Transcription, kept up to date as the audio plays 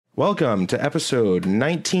Welcome to episode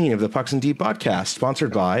 19 of the Pucks and Deep podcast,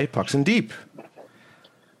 sponsored by Pucks and Deep.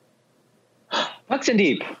 Pucks and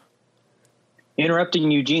Deep.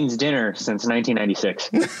 Interrupting Eugene's dinner since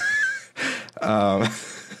 1996.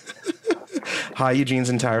 Hi,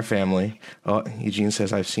 Eugene's entire family. Oh, Eugene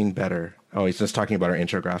says, I've seen better. Oh, he's just talking about our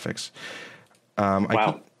intro graphics.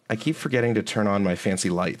 Wow. I keep forgetting to turn on my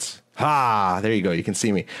fancy lights. Ha! There you go. You can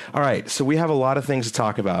see me. All right. So we have a lot of things to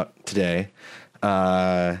talk about today.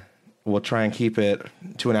 We'll try and keep it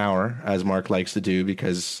to an hour, as Mark likes to do,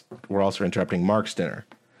 because we're also interrupting Mark's dinner.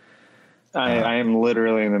 I am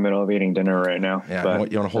literally in the middle of eating dinner right now. Yeah. You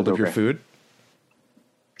want to hold up your food?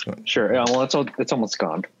 Sure. Yeah, well, it's almost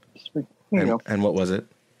gone. Here you go. And what was it?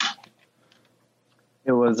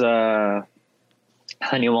 It was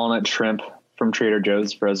honey walnut shrimp from Trader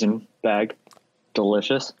Joe's frozen bag.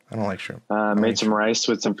 Delicious. I don't like shrimp. Made some rice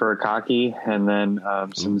with some furikake and then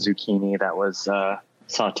some zucchini that was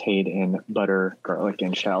sauteed in butter, garlic,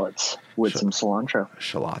 and shallots with some cilantro.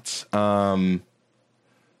 Shallots. How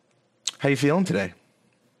you feeling today?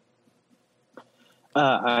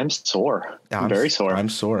 I'm sore. I'm very sore. I'm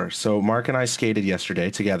sore. So Mark and I skated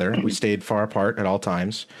yesterday together. We stayed far apart at all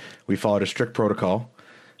times. We followed a strict protocol.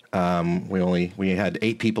 We had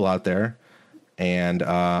 8 people out there, and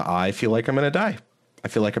I feel like I'm going to die. I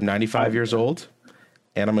feel like I'm 95 years old,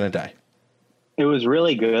 and I'm going to die. It was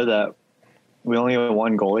really good that we only had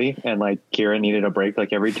one goalie, and like Kira needed a break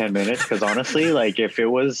like every 10 minutes. Because honestly, like if it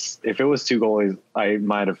was 2 goalies, I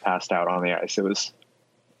might have passed out on the ice. It was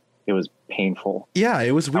painful. Yeah,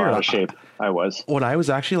 it was weird. How out of shape I was. When I was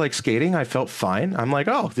actually like skating, I felt fine. I'm like,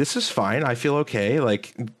 oh, this is fine. I feel okay.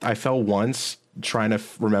 Like I fell once trying to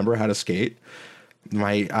remember how to skate.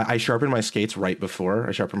 I sharpened my skates right before.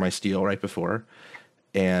 I sharpened my steel right before.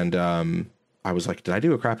 And I was like, did I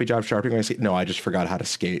do a crappy job sharpening my skate? No, I just forgot how to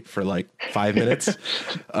skate for like 5 minutes.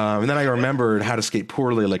 And then I remembered how to skate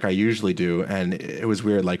poorly like I usually do. And it was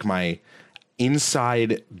weird. Like the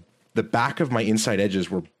back of my inside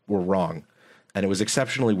edges were wrong. And it was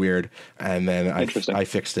exceptionally weird. And then I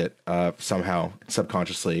fixed it somehow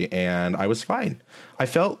subconsciously. And I was fine. I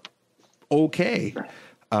felt okay.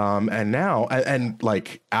 And now, and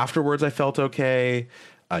like afterwards, I felt okay.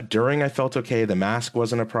 During, I felt okay. The mask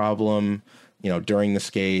wasn't a problem. During the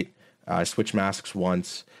skate, I switched masks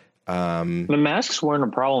once. The masks weren't a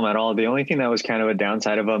problem at all. The only thing that was kind of a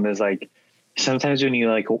downside of them is like sometimes when you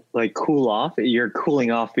like cool off, you're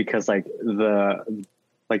cooling off because like the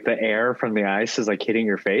air from the ice is like hitting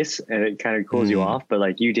your face and it kind of cools you off. But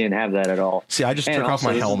like you didn't have that at all. See, I just took off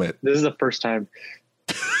my helmet. This is the first time.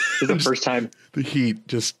 The heat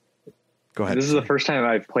just. Go ahead. This is the first time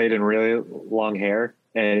I've played in really long hair.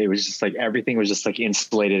 And it was just like everything was just like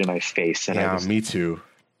insulated in my face. And yeah, me too.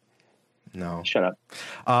 No. Shut up.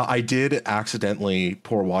 I did accidentally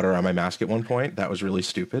pour water on my mask at one point. That was really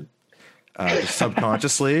stupid. Just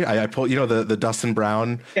subconsciously, I pulled, the Dustin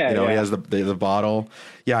Brown, he has the bottle.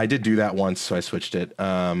 Yeah, I did do that once, so I switched it.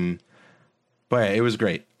 But yeah, it was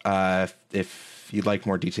great. If you'd like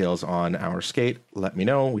more details on our skate, let me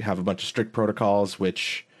know. We have a bunch of strict protocols,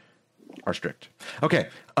 which are strict. Okay.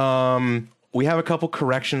 We have a couple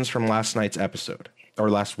corrections from last week's episode.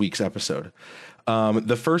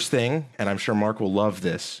 The first thing, and I'm sure Mark will love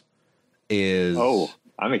this, is... Oh,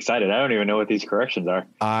 I'm excited. I don't even know what these corrections are.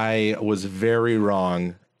 I was very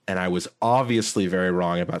wrong, and I was obviously very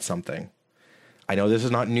wrong about something. I know this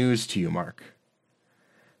is not news to you, Mark.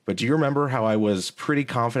 But do you remember how I was pretty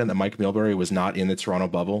confident that Mike Milbury was not in the Toronto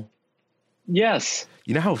bubble? Yes.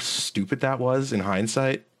 You know how stupid that was in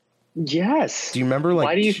hindsight? Yes. Do you remember?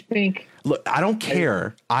 Why do you think? Look, I don't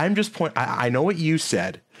care. I'm just I know what you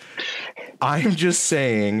said. I'm just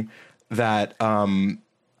saying that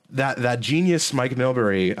that genius Mike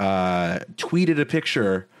Milbury tweeted a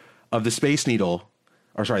picture of the Space Needle,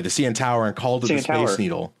 or sorry, the CN Tower, and called it the Space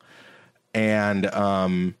Needle. And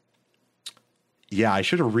yeah, I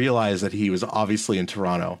should have realized that he was obviously in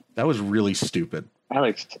Toronto. That was really stupid.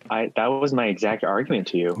 Alex, that was my exact argument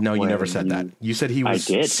to you. No, you never said that. You said he was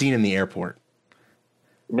seen in the airport.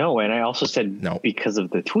 No, and I also said no because of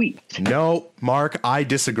the tweet. No, Mark, I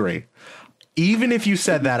disagree. Even if you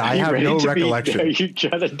said that, I have no recollection. Are you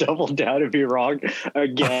trying to double down and be wrong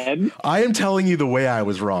again? I am telling you the way I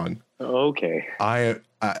was wrong. Okay.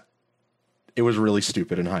 It was really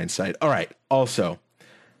stupid in hindsight. All right. Also,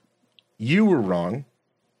 you were wrong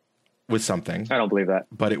with something. I don't believe that.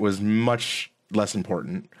 But it was much less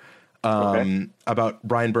important about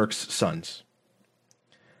Brian Burke's sons.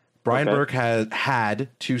 Brian Burke had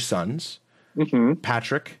 2 sons,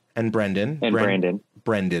 Patrick and Brendan. And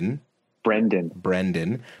Brendan.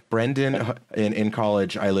 In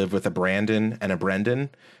college, I lived with a Brandon and a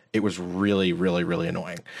Brendan, It was really, really, really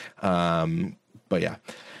annoying. But yeah,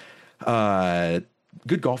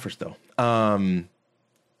 good golfers though.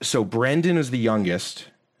 So Brendan is the youngest,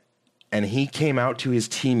 and he came out to his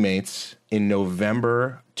teammates in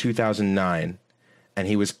November 2009, and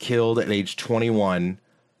he was killed at age 21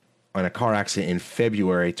 on a car accident in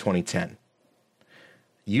February 2010.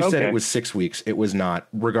 You said it was 6 weeks. It was not.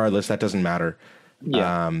 Regardless, that doesn't matter.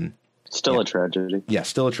 Yeah. Still a tragedy. Yeah,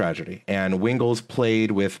 still a tragedy. And Wingles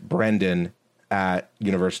played with Brendan at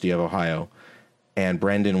University of Ohio, and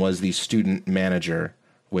Brendan was the student manager,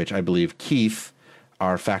 which I believe Keith,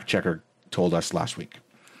 our fact checker, told us last week.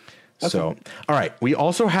 Okay. So, all right. We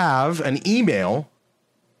also have an email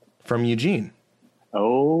from Eugene.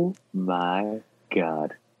 Oh my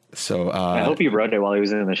God. So I hope he wrote it while he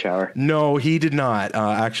was in the shower. No, he did not.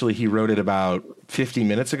 Actually, he wrote it about 50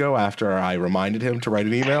 minutes ago after I reminded him to write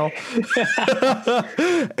an email.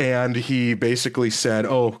 And he basically said,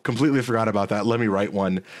 oh, completely forgot about that. Let me write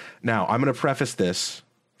one. Now, I'm going to preface this.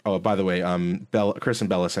 Oh, by the way, Chris and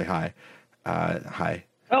Bella say hi. Hi.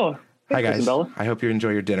 Oh, hey, hi, guys. Chris and Bella. I hope you enjoy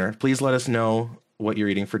your dinner. Please let us know what you're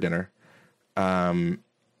eating for dinner.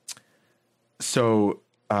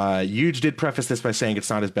 Huge did preface this by saying it's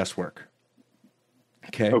not his best work.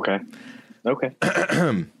 Okay.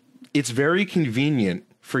 It's very convenient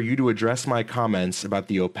for you to address my comments about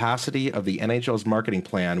the opacity of the NHL's marketing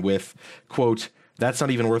plan with, quote, that's not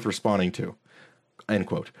even worth responding to, end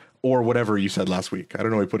quote, or whatever you said last week. I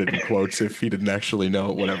don't know why he put it in quotes if he didn't actually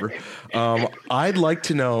know, whatever. I'd like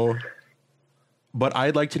to know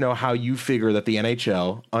how you figure that the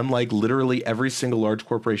NHL, unlike literally every single large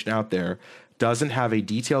corporation out there, doesn't have a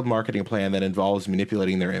detailed marketing plan that involves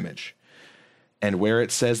manipulating their image, and where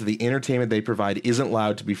it says that the entertainment they provide isn't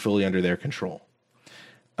allowed to be fully under their control.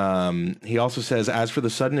 He also says, as for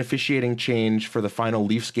the sudden officiating change for the final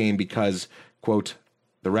Leafs game because, quote,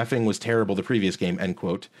 the reffing was terrible the previous game, end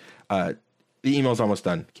quote. The email's almost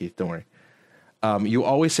done, Keith, don't worry. You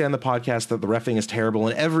always say on the podcast that the reffing is terrible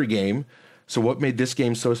in every game, so what made this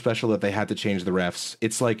game so special that they had to change the refs?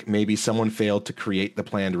 It's like maybe someone failed to create the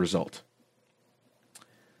planned result.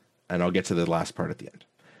 And I'll get to the last part at the end.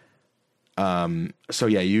 So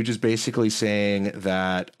yeah, you just basically saying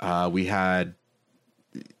that we had,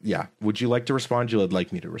 yeah. Would you like to respond? You would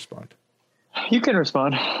like me to respond? You can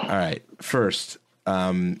respond. All right. First,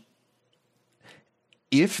 if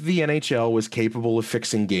the NHL was capable of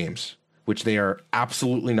fixing games, which they are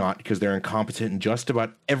absolutely not because they're incompetent in just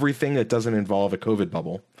about everything that doesn't involve a COVID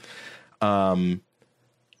bubble,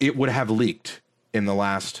 it would have leaked in the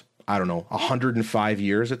last, I don't know, 105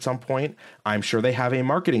 years at some point. I'm sure they have a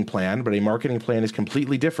marketing plan, but a marketing plan is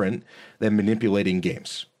completely different than manipulating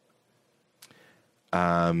games.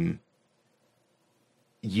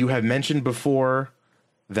 You have mentioned before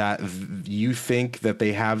that you think that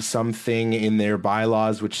they have something in their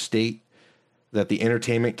bylaws which state that the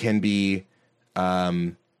entertainment can be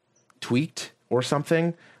tweaked or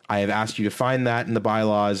something. I have asked you to find that in the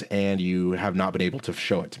bylaws, and you have not been able to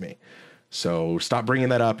show it to me. So stop bringing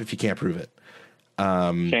that up if you can't prove it.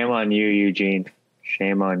 Shame on you, Eugene.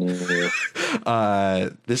 Shame on you.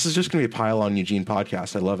 This is just going to be a Pile on Eugene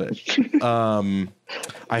podcast. I love it.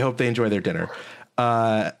 I hope they enjoy their dinner.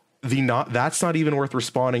 That's not even worth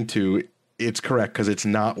responding to. It's correct because it's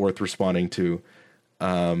not worth responding to.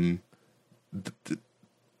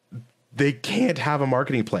 They can't have a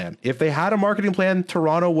marketing plan. If they had a marketing plan,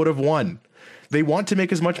 Toronto would have won. They want to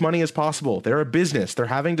make as much money as possible. They're a business. They're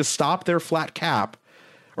having to stop their flat cap,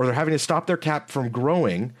 or they're having to stop their cap from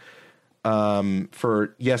growing.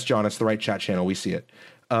 Yes, John, it's the right chat channel. We see it.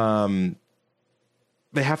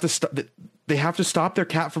 They have to stop. They have to stop their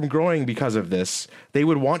cap from growing because of this. They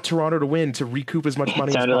would want Toronto to win to recoup as much money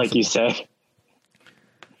as possible. Sounded like you said.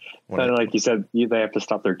 Sounded like you said they have to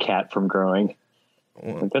stop their cat from growing.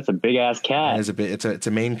 Like, that's a big ass cat. It's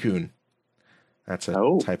a Maine Coon. That's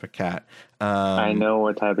a type of cat. I know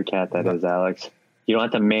what type of cat that is, Alex. You don't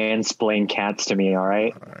have to mansplain cats to me, all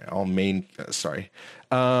right? All right, I'll sorry.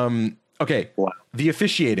 Okay. Wow. The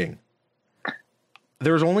officiating.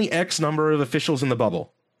 There's only X number of officials in the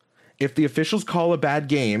bubble. If the officials call a bad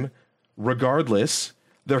game, regardless,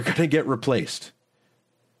 they're going to get replaced.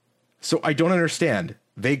 So I don't understand.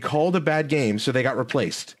 They called a bad game, so they got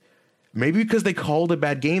replaced. Maybe because they called a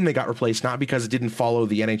bad game, they got replaced, not because it didn't follow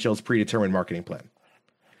the NHL's predetermined marketing plan.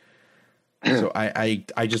 So I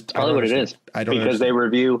just probably what it is. I don't because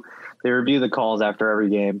understand. they review the calls after every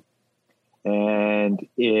game, and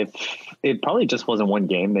if it probably just wasn't one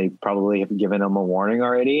game, they probably have given them a warning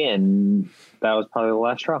already, and that was probably the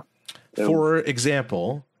last straw. For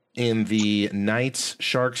example, in the Knights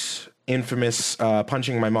Sharks infamous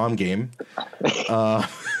punching my mom game.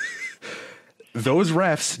 those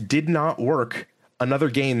refs did not work another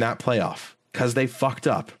game that playoff because they fucked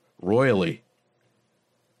up royally.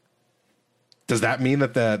 Does that mean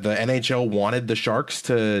that the NHL wanted the Sharks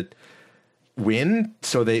to win?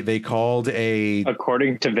 So they called a...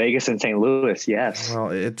 According to Vegas and St. Louis, yes.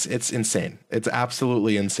 Well, it's insane. It's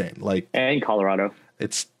absolutely insane. Like, and Colorado.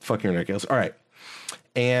 It's fucking ridiculous. All right.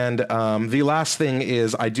 And the last thing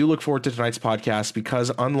is I do look forward to tonight's podcast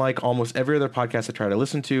because unlike almost every other podcast I try to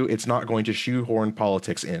listen to, it's not going to shoehorn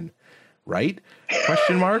politics in. Right?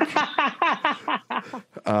 Question mark.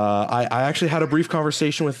 I actually had a brief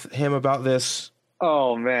conversation with him about this.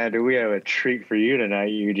 Oh man, do we have a treat for you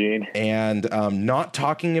tonight, Eugene? And not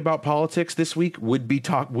talking about politics this week would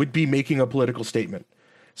be making a political statement.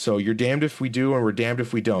 So you're damned if we do, and we're damned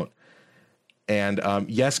if we don't. And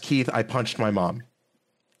yes, Keith, I punched my mom.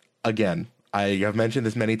 Again, I have mentioned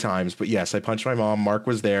this many times, but yes, I punched my mom. Mark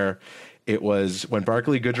was there. It was when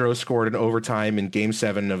Barclay Goodrow scored in overtime in Game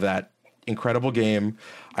 7 of that incredible game.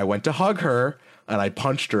 I went to hug her, and I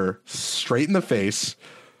punched her straight in the face.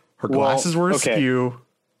 Her glasses were askew.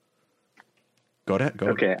 Go ahead. Go.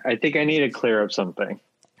 Okay, I think I need to clear up something.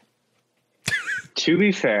 To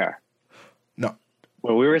be fair, no.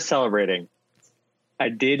 When we were celebrating, I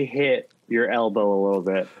did hit your elbow a little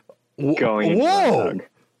bit. Whoa!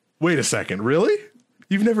 Wait a second. Really?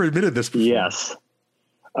 You've never admitted this before. Yes.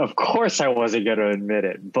 Of course I wasn't going to admit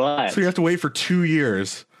it, but... So you have to wait for 2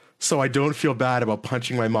 years so I don't feel bad about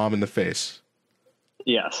punching my mom in the face.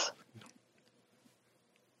 Yes.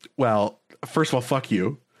 Well, first of all, fuck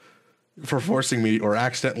you for forcing me or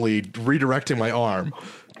accidentally redirecting my arm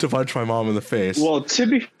to punch my mom in the face. Well,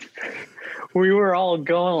 we were all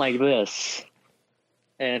going like this.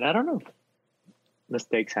 And I don't know.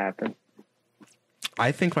 Mistakes happen.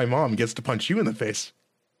 I think my mom gets to punch you in the face.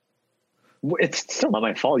 It's still not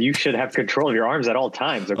my fault. You should have control of your arms at all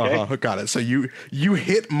times, okay? Got it. So you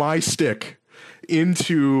hit my stick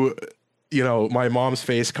into, my mom's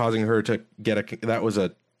face, causing her to get that was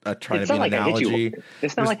a trying to be an analogy.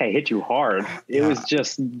 It's not like I hit you hard. It was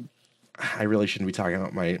just... I really shouldn't be talking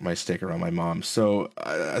about my stick around my mom. So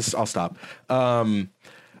I'll stop.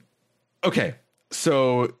 Okay.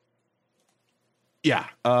 So... Yeah.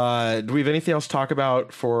 Do we have anything else to talk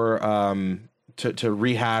about for to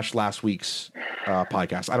rehash last week's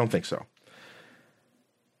podcast? I don't think so.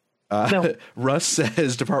 No. Russ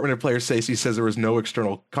says Department of Player Safety says there was no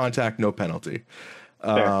external contact, no penalty.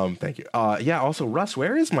 Thank you. Yeah. Also, Russ,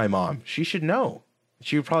 where is my mom? She should know.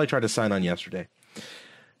 She would probably try to sign on yesterday.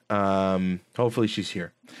 Hopefully she's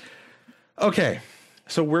here. Okay.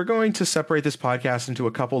 So we're going to separate this podcast into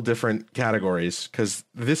a couple different categories because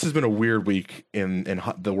this has been a weird week in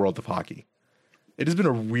the world of hockey. It has been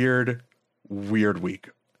a weird week.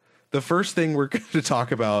 The first thing we're going to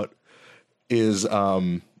talk about is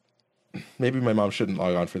maybe my mom shouldn't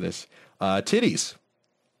log on for this. Titties.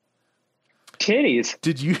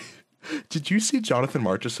 Did you see Jonathan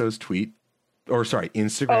Marchessault's tweet? Or sorry,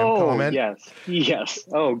 Instagram comment. Yes.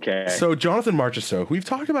 Okay. So Jonathan Marchessault, who we've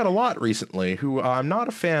talked about a lot recently, who I'm not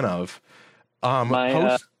a fan of.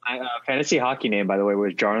 My fantasy hockey name, by the way,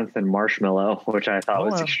 was Jonathan Marshmallow, which I thought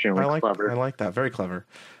was extremely clever. I like that. Very clever.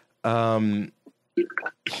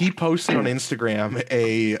 He posted on Instagram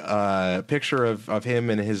a picture of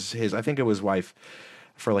him and his I think it was wife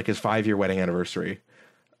for like his 5-year wedding anniversary,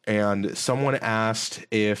 and someone asked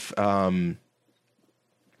if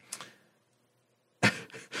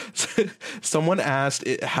someone asked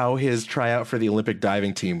how his tryout for the Olympic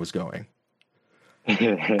diving team was going.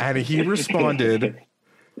 And he responded,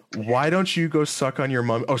 "Why don't you go suck on your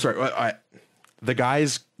mom?" Oh, sorry. The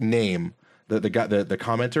guy's name, the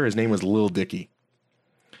commenter, his name was Lil Dicky.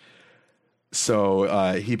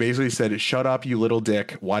 So he basically said, "Shut up, you little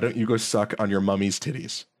dick. Why don't you go suck on your mummy's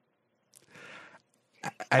titties?"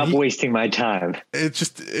 I'm wasting my time.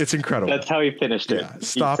 It's incredible. That's how he finished it. Yeah,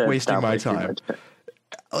 stop wasting my time.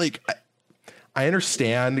 Like, I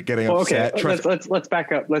understand getting upset. Okay, let's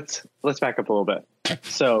back up. Let's back up a little bit.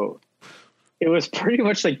 So it was pretty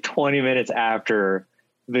much like 20 minutes after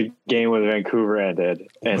the game with Vancouver ended,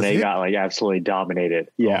 and they got like absolutely dominated.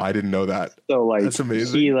 Yeah, I didn't know that. So like, that's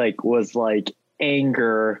amazing. He was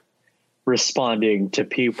anger responding to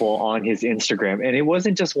people on his Instagram, and it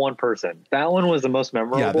wasn't just one person. That one was the most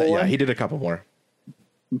memorable. Yeah, he did a couple more.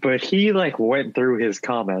 But he went through his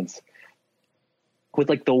comments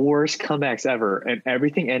with the worst comebacks ever, and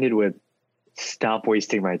everything ended with "Stop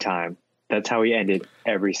wasting my time." That's how he ended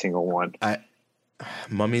every single one.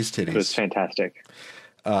 Mummy's titties. It was fantastic.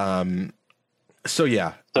 So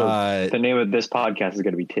yeah, So the name of this podcast is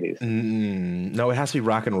going to be Titties. No, it has to be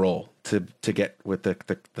rock and roll to get with the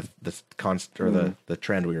const or the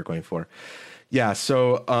trend we were going for. Yeah.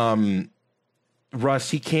 So Russ,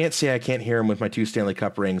 he can't say I can't hear him with my 2 Stanley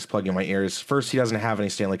Cup rings plugging in my ears. First, he doesn't have any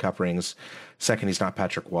Stanley Cup rings. Second, he's not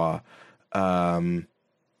Patrick Waugh. But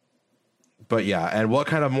yeah, and what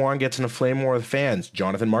kind of moron gets in a flame war with fans?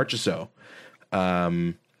 Jonathan Marchessault.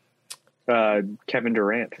 Kevin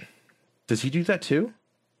Durant. Does he do that too?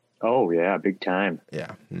 Oh yeah, big time.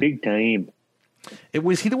 Yeah, big time. It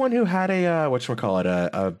was he the one who had a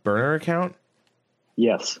a burner account?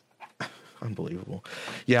 Yes. Unbelievable.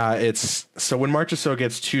 Yeah, it's so when Marchessault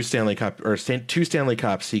gets 2 Stanley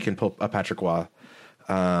Cups, he can pull a Patrick Waugh.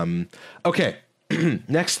 Okay,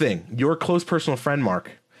 next thing, your close personal friend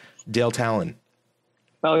Mark Dale Talon.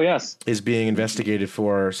 Oh yes, is being investigated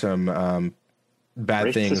for some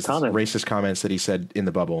racist comments that he said in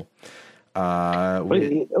the bubble.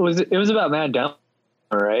 it was about Matt Dumba,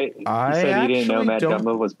 right? He said he didn't know Matt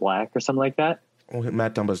Dumba was black or something like that. Well,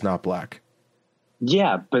 Matt Dumba's not black.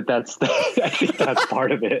 Yeah, but I think that's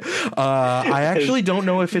part of it. I actually don't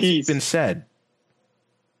know if it's been said.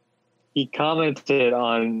 He commented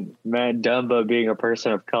on Matt Dumba being a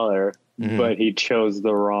person of color, but he chose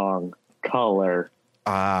the wrong color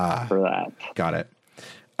for that. Got it.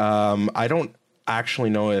 I don't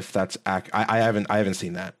actually know if that's I haven't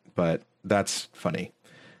seen that, but that's funny.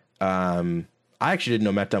 I actually didn't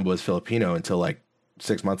know Matt Dumba was Filipino until like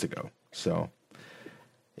 6 months ago. So,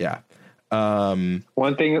 yeah.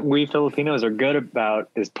 One thing we Filipinos are good about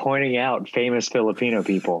is pointing out famous Filipino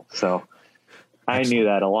people. So I knew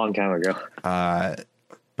that a long time ago.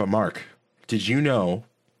 But Mark, did you know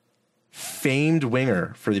famed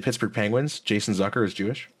winger for the Pittsburgh Penguins, Jason Zucker, is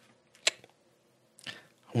Jewish?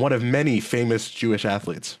 One of many famous Jewish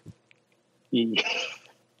athletes.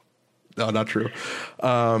 No, not true.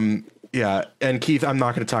 Yeah. And Keith, I'm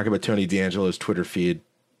not going to talk about Tony D'Angelo's Twitter feed.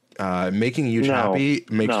 Making Huge happy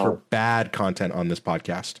makes for bad content on this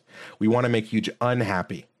podcast. We want to make Huge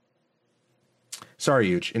unhappy. Sorry,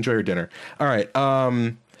 Huge. Enjoy your dinner. All right.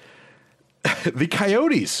 The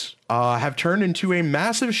Coyotes have turned into a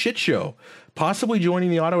massive shit show, possibly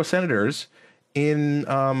joining the Ottawa Senators in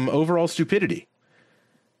overall stupidity.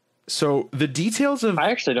 So the details of...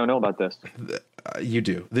 I actually don't know about this. You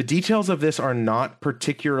do. The details of this are not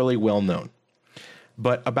particularly well known.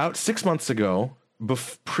 But about 6 months ago,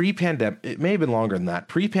 pre-pandemic, it may have been longer than that,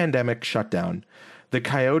 pre-pandemic shutdown, the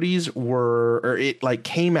Coyotes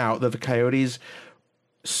came out that the Coyotes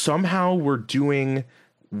somehow were doing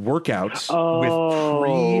workouts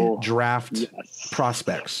with pre-draft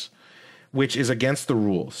prospects, which is against the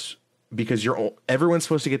rules because everyone's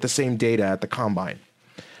supposed to get the same data at the combine.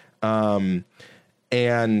 And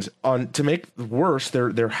to make worse,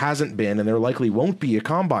 there hasn't been, and there likely won't be a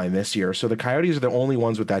combine this year. So the Coyotes are the only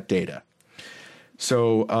ones with that data.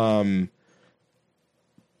 So,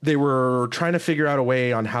 they were trying to figure out a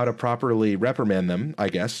way on how to properly reprimand them, I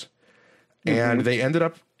guess. And they ended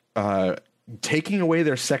up, taking away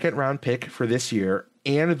their 2nd round pick for this year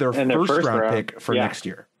and their first round pick for next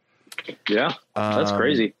year. Yeah. That's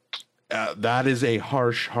crazy. That is a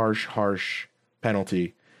harsh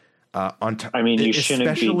penalty. You shouldn't be,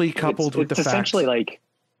 especially coupled with the fact essentially like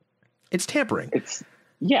it's tampering. But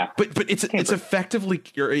it's effectively,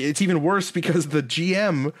 it's even worse because the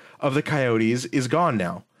GM of the Coyotes is gone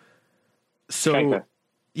now. So Shaika.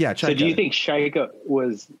 Yeah. So do you think Shaika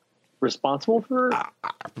was responsible for?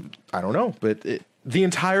 I don't know, but the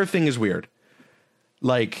entire thing is weird.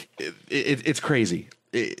 Like it's crazy.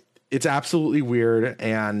 It's absolutely weird.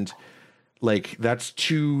 And like, that's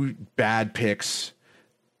 2 bad picks.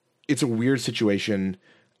 It's a weird situation.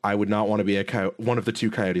 I would not want to be one of the 2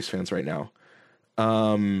 Coyotes fans right now.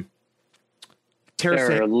 There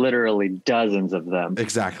are literally dozens of them.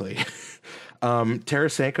 Exactly.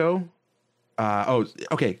 Tarasenko.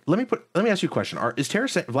 Okay. Let me ask you a question. Is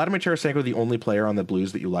Vladimir Tarasenko the only player on the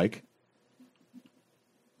Blues that you like?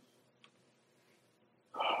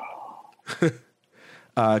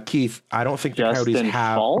 Keith, I don't think the Justin Coyotes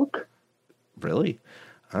have. Falk? Really?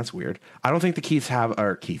 That's weird. I don't think the Keiths have,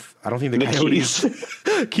 or Keith. I don't think the Coyotes.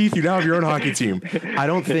 Keith, you now have your own hockey team. I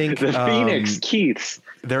don't think the Phoenix Keiths.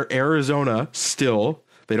 They're Arizona still.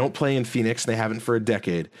 They don't play in Phoenix. And they haven't for a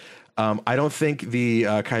decade. I don't think the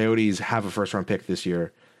Coyotes have a 1st round pick this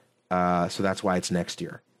year. So that's why it's next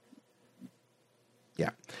year.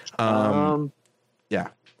 Yeah. Yeah. Yeah.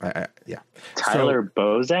 Tyler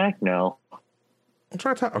Bozak? No. I'm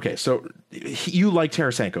trying to talk. Okay. So you like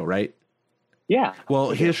Tarasenko, right? Yeah.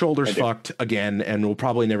 Well, his shoulder's fucked again, and we'll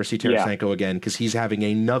probably never see Tarasenko again because he's having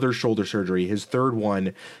another shoulder surgery, his third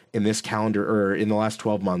one in this calendar or in the last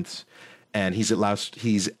 12 months, and he's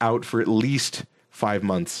out for at least 5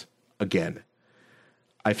 months again.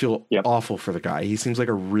 I feel awful for the guy. He seems like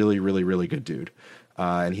a really, really, really good dude,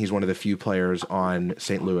 and he's one of the few players on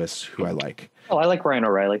St. Louis who I like. Oh, I like Ryan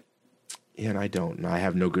O'Reilly. Yeah, and I don't. And I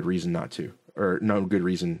have no good reason not to, or no good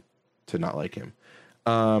reason to not like him.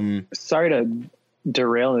 Sorry to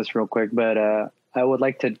derail this real quick, but I would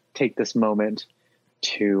like to take this moment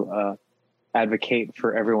to advocate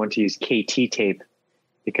for everyone to use KT tape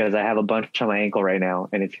because I have a bunch on my ankle right now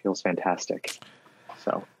and it feels fantastic.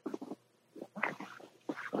 So,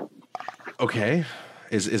 okay,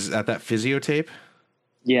 is that physio tape?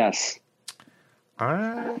 Yes.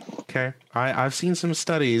 Okay. I've seen some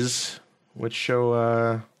studies which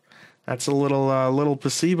show that's a little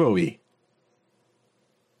placebo-y.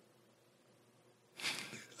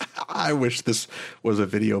 I wish this was a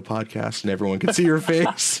video podcast and everyone could see your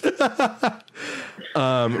face. Regardless,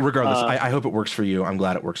 I hope it works for you. I'm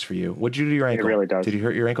glad it works for you. What'd you do to your ankle? It really does. Did you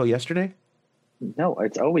hurt your ankle yesterday? No,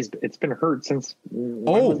 it's been hurt since when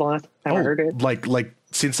was the last time I heard it? Like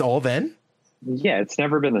since all then? Yeah, it's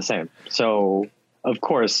never been the same. So of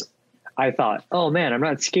course I thought, oh man, I'm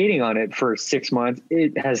not skating on it for 6 months.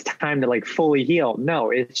 It has time to like fully heal.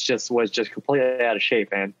 No, it was just completely out of shape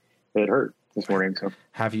and it hurt this morning. So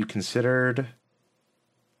have you considered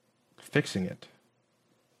fixing it?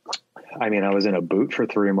 I mean, I was in a boot for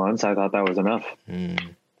 3 months. I thought that was enough.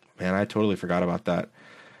 Man, I totally forgot about that.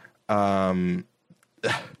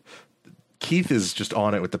 Keith is just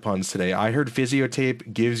on it with the puns today. I heard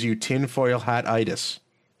physiotape gives you tinfoil hat-itis.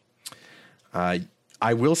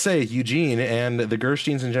 I will say Eugene and the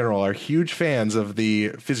Gersteins in general are huge fans of the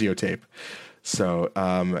physiotape. So,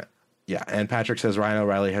 yeah. And Patrick says Ryan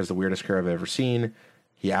O'Reilly has the weirdest curve I've ever seen.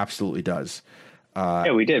 He absolutely does.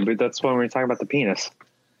 Yeah, we did, but that's when we were talking about the penis.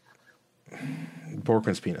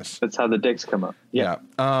 Borkman's penis. That's how the dicks come up. Yeah.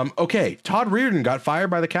 Okay. Todd Reardon got fired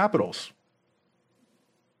by the Capitals.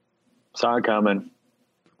 Saw it coming.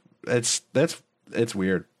 It's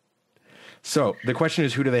weird. So the question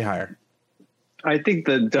is, who do they hire? I think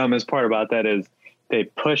the dumbest part about that is they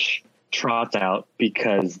push Trotz out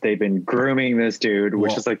because they've been grooming this dude,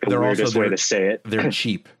 which is like the weirdest way to say it. They're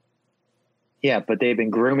cheap. Yeah, but they've been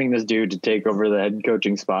grooming this dude to take over the head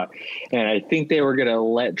coaching spot. And I think they were going to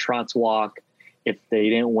let Trotz walk if they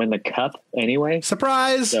didn't win the cup anyway.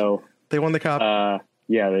 Surprise! So they won the cup.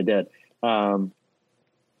 Yeah, they did.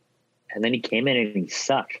 And then he came in and he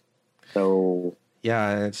sucked. So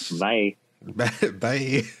yeah, it's bye.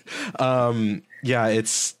 Bye. Yeah,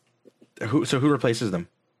 it's who replaces them?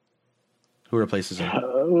 Who replaces him?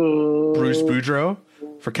 Bruce Boudreau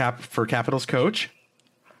for Capitals coach.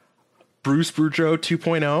 Bruce Boudreau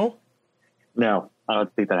 2.0. No, I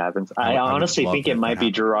don't think that happens. I honestly think it might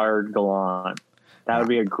be Gerard Gallant. That would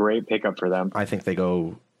be a great pickup for them. I think they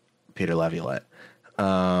go Peter Laviolette.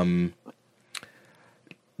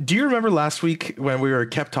 Do you remember last week when we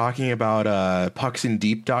kept talking about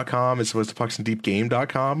pucksindeep.com as opposed to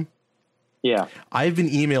pucksindeepgame.com? Yeah. I've been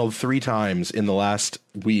emailed 3 times in the last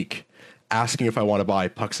week asking if I want to buy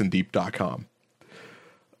pucksindeep.com.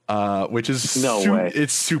 Which is no way.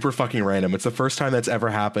 It's super fucking random. It's the first time that's ever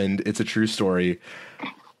happened. It's a true story.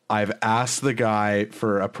 I've asked the guy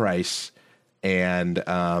for a price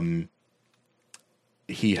and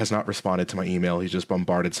he has not responded to my email. He's just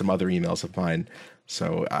bombarded some other emails of mine.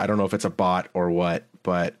 So I don't know if it's a bot or what,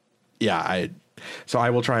 but yeah, so I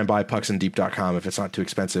will try and buy pucksindeep.com if it's not too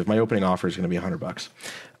expensive. My opening offer is going to be $100.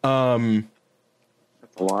 That's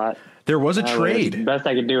a lot. There was a trade. The best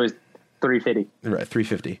I could do is $350. Right,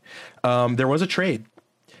 $350. There was a trade.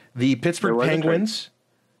 The Pittsburgh Penguins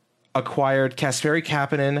acquired Kasperi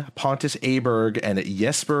Kapanen, Pontus Aberg, and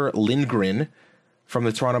Jesper Lindgren from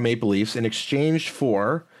the Toronto Maple Leafs in exchange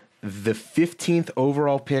for the 15th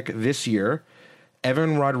overall pick this year,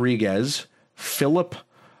 Evan Rodriguez, Philip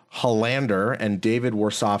Hollander, and David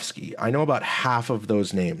Warsofsky. I know about half of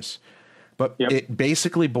those names, but it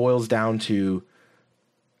basically boils down to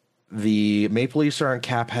the Maple Leafs are in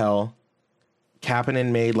cap hell.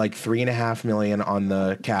 Kapanen made like $3.5 million on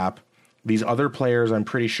the cap. These other players, I'm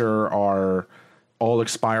pretty sure, are all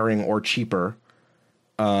expiring or cheaper.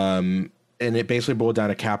 And it basically boiled down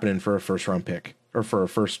to Kapanen for a first round pick or for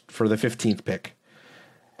the 15th pick.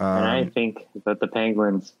 And I think that the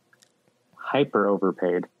Penguins hyper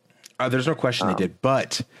overpaid. There's no question they did,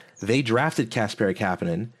 but they drafted Kasperi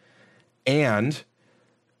Kapanen, and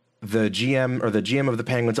the GM of the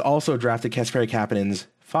Penguins also drafted Kasperi Kapanen's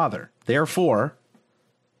father. Therefore,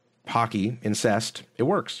 hockey, incest, it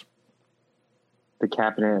works. The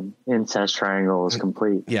Kapanen incest triangle is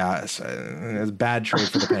complete. Yeah, it's a bad trade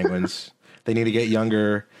for the Penguins. They need to get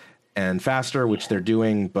younger and faster, which they're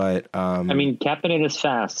doing. But I mean, Kapanen is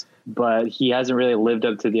fast, but he hasn't really lived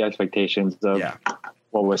up to the expectations of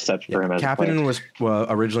what was set for him. As Kapanen was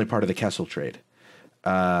originally part of the Kessel trade.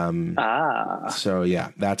 So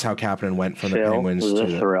yeah, that's how Kapanen went from the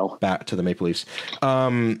Penguins back to the Maple Leafs.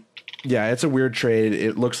 Yeah, it's a weird trade.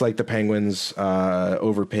 It looks like the Penguins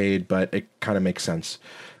overpaid, but it kind of makes sense.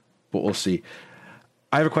 But we'll see.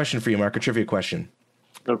 I have a question for you, Mark, a trivia question.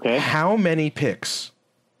 Okay. How many picks,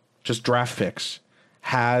 just draft picks,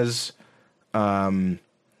 has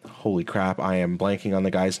holy crap, I am blanking on the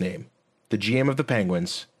guy's name. The GM of the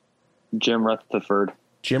Penguins. Jim Rutherford.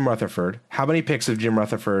 Jim Rutherford. How many picks have Jim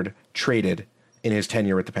Rutherford traded in his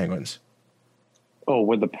tenure with the Penguins? Oh,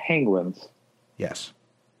 with the Penguins? Yes.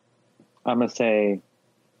 I'm going to say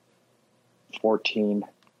 14.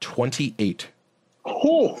 28.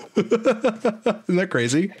 Oh! Isn't that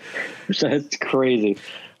crazy? That's crazy.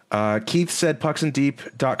 Keith said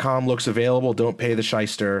pucksanddeep.com looks available. Don't pay the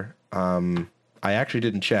shyster. I actually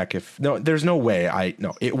didn't check if... No, there's no way.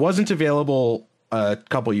 No, it wasn't available a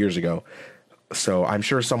couple years ago. So I'm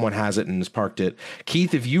sure someone has it and has parked it.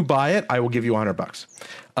 Keith, if you buy it, I will give you $100.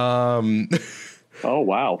 Oh,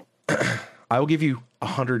 wow. I will give you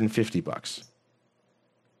 $150.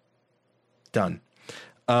 Done.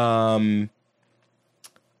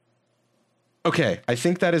 Okay, I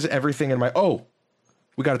think that is everything in my... Oh,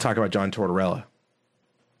 we got to talk about John Tortorella.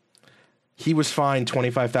 He was fined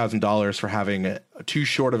 $25,000 for having too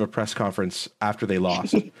short of a press conference after they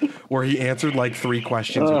lost, where he answered like 3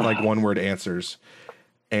 questions with like 1-word answers.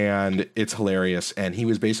 And it's hilarious. And he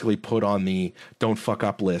was basically put on the don't fuck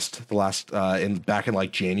up list the last back in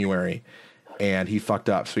like January. And he fucked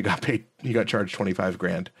up, so he got paid. He got charged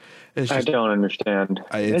 $25,000. I don't understand.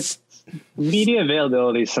 It's media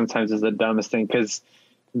availability sometimes is the dumbest thing, because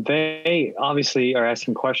they obviously are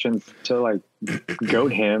asking questions to like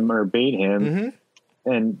goat him or bait him,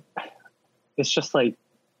 and it's just like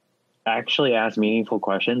actually ask meaningful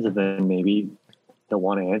questions, and then maybe they'll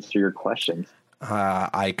want to answer your questions.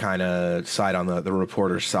 I kind of side on the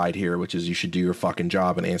reporter's side here, which is you should do your fucking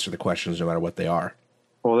job and answer the questions no matter what they are.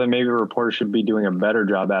 Well, then maybe a reporter should be doing a better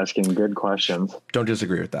job asking good questions. Don't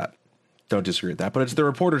disagree with that. But it's the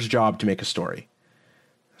reporter's job to make a story.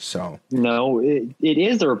 So no, it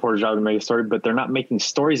is the reporter's job to make a story, but they're not making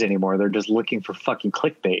stories anymore. They're just looking for fucking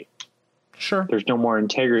clickbait. Sure. There's no more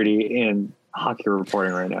integrity in hockey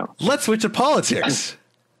reporting right now. Let's switch to politics.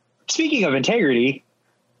 Speaking of integrity,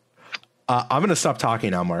 I'm going to stop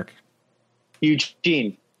talking now, Mark.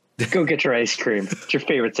 Eugene, go get your ice cream. It's your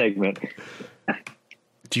favorite segment.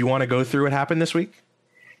 Do you want to go through what happened this week?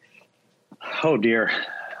 Oh, dear.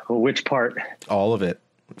 Which part? All of it.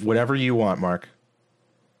 Whatever you want, Mark.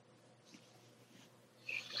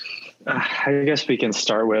 I guess we can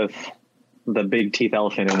start with the big teeth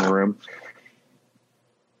elephant in the room.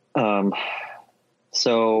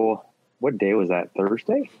 So what day was that?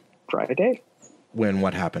 Thursday? Friday?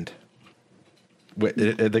 What happened?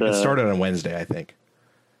 It started on Wednesday, I think.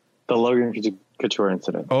 The Logan Couture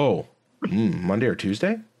incident. Oh, Monday or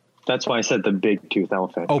Tuesday? That's why I said the big tooth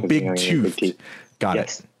elephant. Oh, big tooth. Got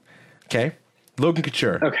it. Okay. Logan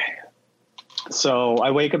Couture. Okay. So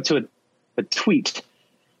I wake up to a tweet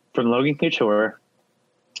from Logan Couture.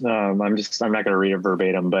 I'm not going to read it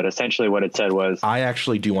verbatim, but essentially what it said was... I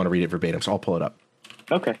actually do want to read it verbatim, so I'll pull it up.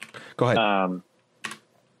 Okay. Go ahead.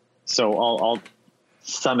 So I'll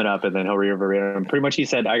sum it up and then he'll read it verbatim. Pretty much he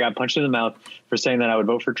said, I got punched in the mouth for saying that I would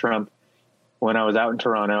vote for Trump when I was out in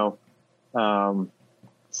Toronto.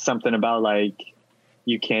 Something about like,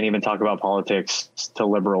 you can't even talk about politics to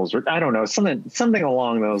liberals, or I don't know, something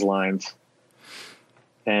along those lines.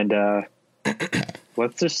 And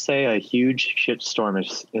let's just say a huge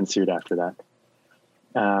shitstorm ensued after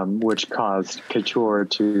that, which caused Couture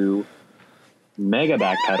to mega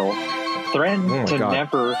backpedal, threaten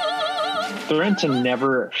to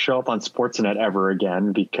never show up on Sportsnet ever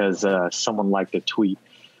again because someone liked a tweet.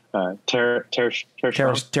 Tara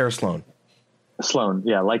Sloan,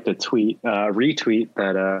 yeah, liked a tweet, retweet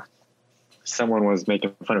that someone was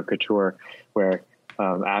making fun of Couture, where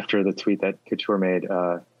after the tweet that Couture made,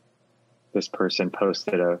 this person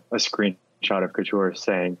posted a screenshot of Couture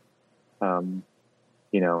saying,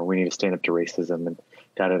 we need to stand up to racism and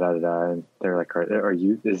da-da-da-da-da. And they're like, are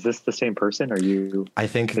you, is this the same person? Are you, I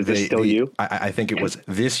think is this still you? I think it was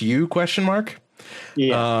this you ?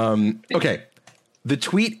 Yeah. Okay. The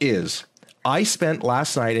tweet is, I spent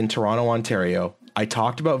last night in Toronto, Ontario. I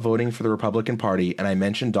talked about voting for the Republican Party and I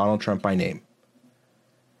mentioned Donald Trump by name.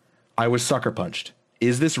 I was sucker punched.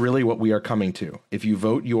 Is this really what we are coming to? If you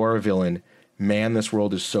vote, you are a villain. Man, this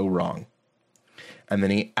world is so wrong. And then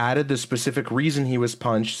he added the specific reason he was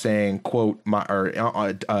punched, saying, quote, in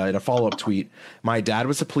a follow-up tweet, my dad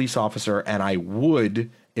was a police officer and I would,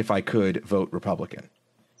 if I could, vote Republican.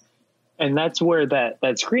 And that's where that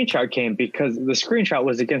screenshot came, because the screenshot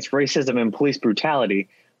was against racism and police brutality.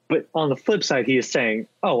 But on the flip side, he is saying,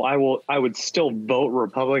 oh, I would still vote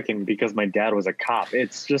Republican because my dad was a cop.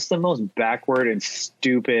 It's just the most backward and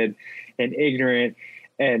stupid and ignorant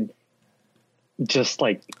and just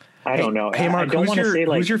like, I don't know. Hey, Mark, I don't want to say,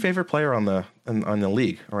 like, who's your favorite player on the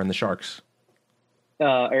league or in the Sharks?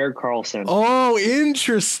 Erik Karlsson. Oh,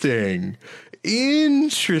 interesting.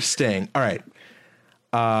 All right.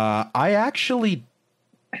 I actually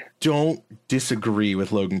don't disagree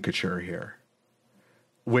with Logan Couture here,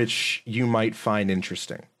 which you might find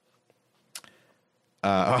interesting.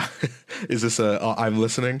 Is this I'm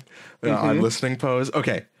listening? I'm listening pose?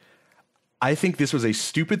 Okay. I think this was a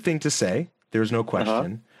stupid thing to say. There's no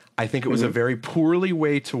question. I think it was a very poorly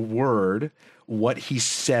way to word what he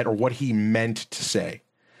said or what he meant to say.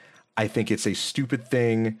 I think it's a stupid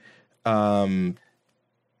thing. Sorry.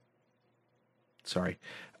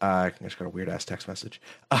 I just got a weird ass text message.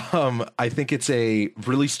 I think it's a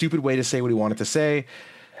really stupid way to say what he wanted to say.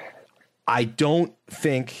 I don't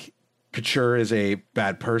think Couture is a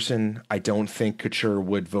bad person. I don't think Couture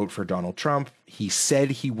would vote for Donald Trump. He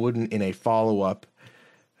said he wouldn't in a follow-up,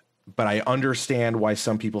 but I understand why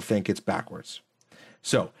some people think it's backwards.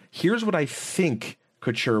 So here's what I think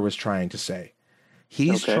Couture was trying to say.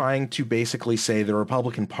 He's trying to basically say the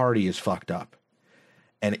Republican Party is fucked up.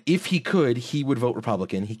 And if he could, he would vote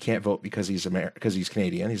Republican. He can't vote because he's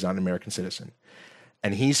Canadian. He's not an American citizen.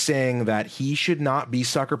 And he's saying that he should not be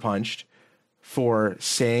sucker punched for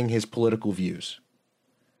saying his political views,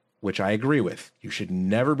 which I agree with. You should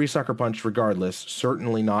never be sucker punched regardless,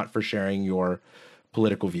 certainly not for sharing your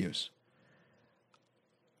political views.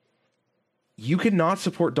 You could not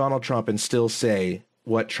support Donald Trump and still say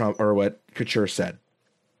what Couture said.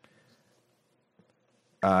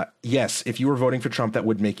 Yes, if you were voting for Trump, that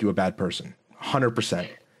would make you a bad person. 100%.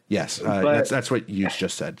 Yes, that's what you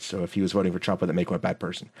just said. So if he was voting for Trump, would that make him a bad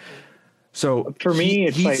person? So for me,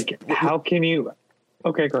 it's like, how can you?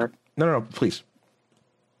 Okay, go ahead. No, please.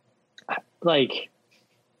 Like,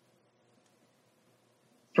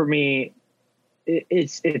 for me,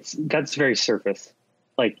 it's that's very surface.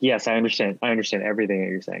 Like, yes, I understand everything that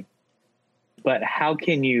you're saying, but how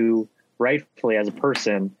can you rightfully, as a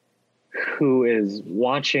person who is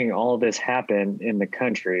watching all this happen in the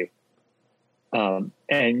country,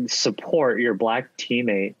 and support your black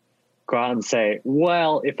teammate, go out and say,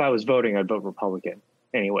 well, if I was voting, I'd vote Republican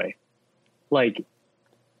anyway? Like,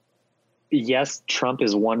 yes, Trump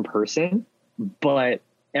is one person, but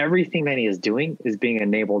everything that he is doing is being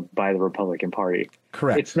enabled by the Republican Party.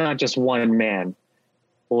 Correct. It's not just one man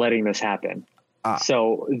letting this happen.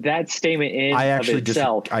 So that statement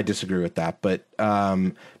I disagree with that, but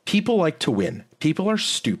people like to win. People are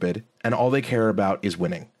stupid, and all they care about is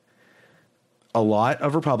winning. A lot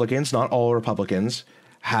of Republicans, not all Republicans,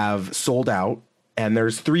 have sold out, and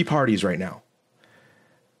there's 3 parties right now.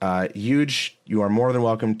 Huge, you are more than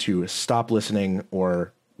welcome to stop listening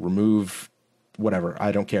or remove whatever.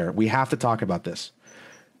 I don't care. We have to talk about this.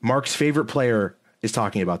 Mark's favorite player is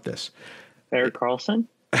talking about this. Erik Karlsson?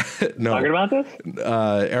 No. Talking about this?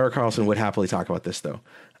 Erik Karlsson would happily talk about this, though.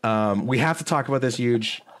 We have to talk about this,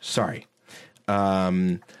 Huge. Sorry.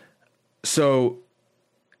 So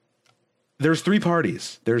there's 3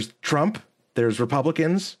 parties. There's Trump, there's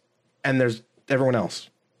Republicans, and there's everyone else,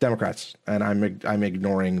 Democrats. And I'm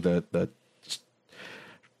ignoring the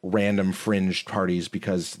random fringe parties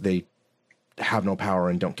because they have no power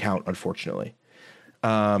and don't count, unfortunately.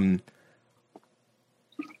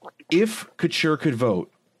 If Couture could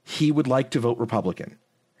vote, he would like to vote Republican.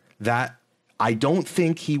 That I don't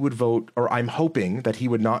think he would vote, or I'm hoping that he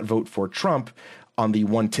would not vote for Trump on the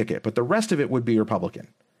one ticket, but the rest of it would be Republican.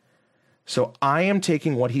 So I am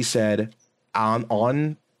taking what he said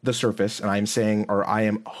on the surface, and I'm saying, or I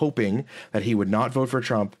am hoping that he would not vote for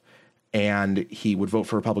Trump and he would vote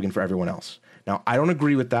for Republican for everyone else. Now, I don't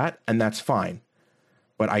agree with that, and that's fine.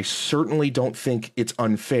 But I certainly don't think it's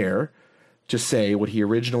unfair to say what he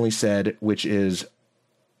originally said, which is,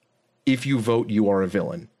 if you vote, you are a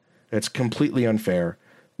villain. It's completely unfair.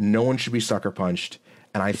 No one should be sucker punched.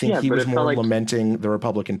 And I think he was more lamenting the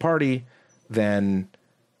Republican Party than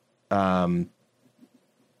Trump.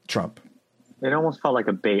 It almost felt like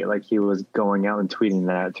a bait, like he was going out and tweeting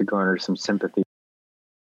that to garner some sympathy.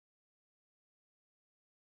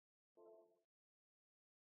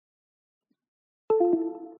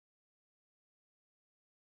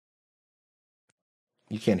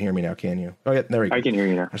 You can't hear me now, can you? Oh yeah, there we go. I can hear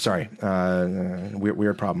you now. Sorry,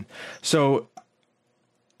 weird problem. So,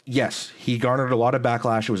 yes, he garnered a lot of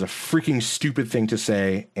backlash. It was a freaking stupid thing to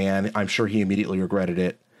say, and I'm sure he immediately regretted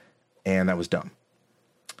it, and that was dumb.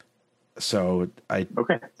 So I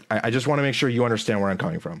just want to make sure you understand where I'm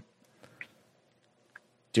coming from.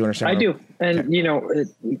 Do you understand? I do, and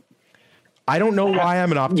okay. I don't know why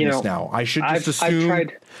I'm an optimist now. I should just assume.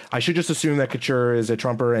 I should just assume that Couture is a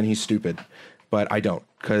Trumper and he's stupid, but I don't,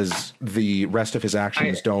 because the rest of his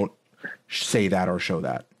actions don't say that or show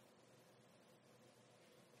that.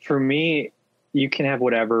 For me, you can have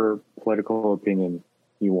whatever political opinion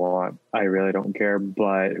you want. I really don't care.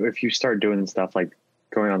 But if you start doing stuff like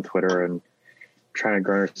going on Twitter and trying to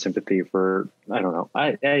garner sympathy for, I don't know,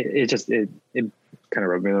 it kind of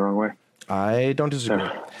rubbed me the wrong way. I don't disagree.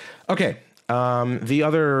 Okay. The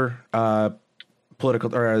other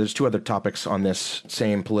political, or there's two other topics on this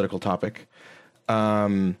same political topic.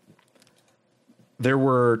 There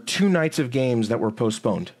were 2 nights of games that were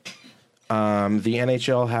postponed. The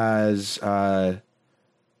NHL has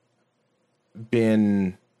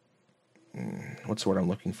been, what's the word I'm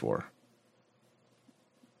looking for?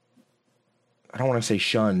 I don't want to say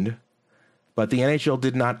shunned, but the NHL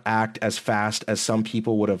did not act as fast as some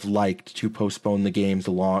people would have liked to postpone the games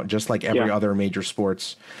along, just like every other major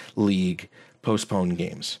sports league postponed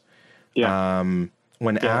games. Yeah.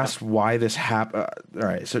 When asked why this happened, all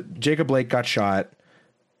right, so Jacob Blake got shot.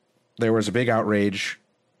 There was a big outrage,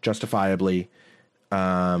 justifiably.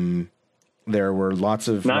 There were lots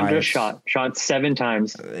of not riots. Just shot 7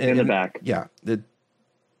 times in the back. Yeah.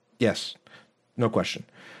 Yes, no question.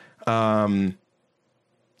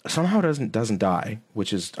 Somehow doesn't die,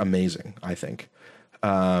 which is amazing, I think.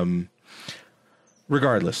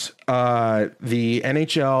 Regardless, the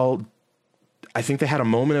NHL, I think they had a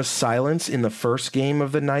moment of silence in the first game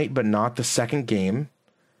of the night, but not the second game.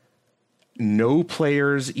 No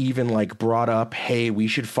players even brought up, hey, we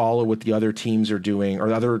should follow what the other teams are doing,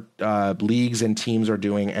 or other leagues and teams are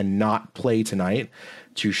doing, and not play tonight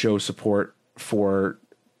to show support for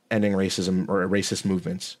ending racism or racist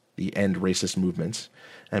movements, the End Racist Movements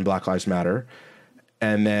and Black Lives Matter.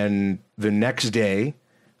 And then the next day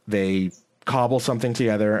they cobble something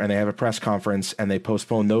together and they have a press conference and they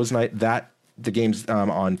postpone the games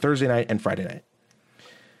on Thursday night and Friday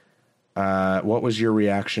night. What was your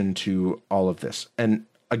reaction to all of this? And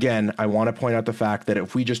again, I want to point out the fact that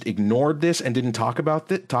if we just ignored this and didn't talk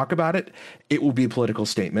about it, it will be a political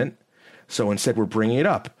statement. So instead we're bringing it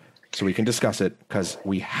up so we can discuss it, because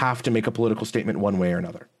we have to make a political statement one way or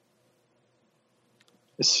another.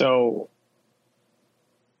 So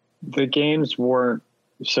the games weren't,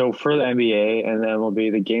 so for the NBA and the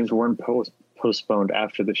MLB, the games weren't postponed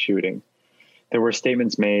after the shooting. There were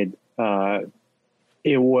statements made.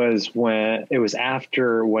 It was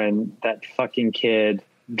after when that fucking kid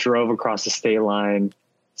drove across the state line,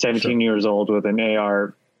 17 years old, with an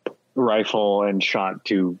AR rifle and shot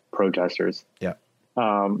 2 protesters. Yeah.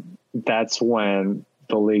 That's when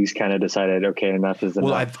the leagues kind of decided, okay, enough is enough.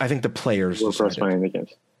 Well, I think the players were postponing the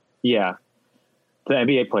games. Yeah. The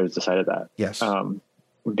NBA players decided that. Yes. The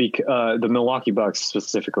Milwaukee Bucks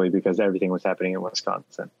specifically, because everything was happening in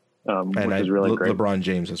Wisconsin, which was really great. LeBron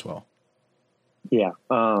James as well. Yeah.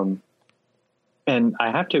 And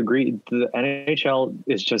I have to agree, the NHL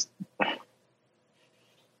is just,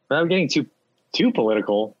 without getting too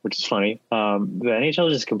political, which is funny, the NHL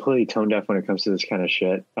is just completely tone deaf when it comes to this kind of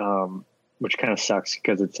shit, which kind of sucks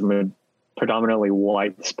because it's a predominantly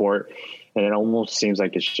white sport, and it almost seems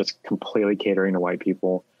like it's just completely catering to white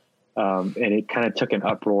people. And it kind of took an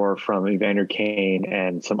uproar from Evander Kane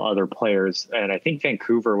and some other players. And I think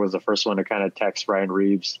Vancouver was the first one to kind of text Ryan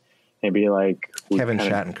Reeves and be like, Kevin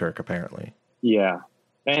Shattenkirk, apparently. Yeah.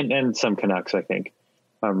 And some Canucks, I think,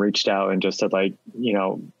 reached out and just said,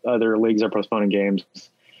 other leagues are postponing games.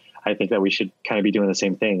 I think that we should kind of be doing the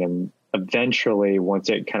same thing. And eventually, once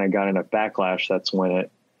it kind of got enough backlash, that's when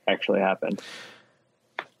it actually happened.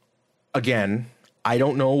 Again, I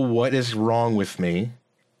don't know what is wrong with me.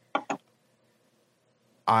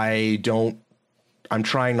 I'm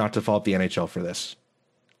trying not to fault the NHL for this.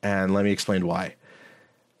 And let me explain why.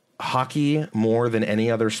 Hockey, more than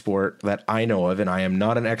any other sport that I know of, and I am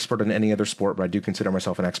not an expert in any other sport, but I do consider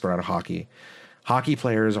myself an expert on hockey. Hockey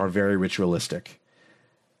players are very ritualistic.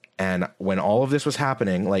 And when all of this was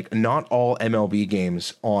happening, not all MLB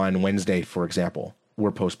games on Wednesday, for example,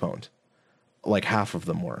 were postponed. Half of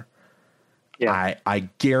them were. Yeah. I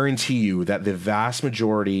guarantee you that the vast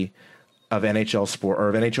majority of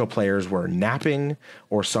NHL players were napping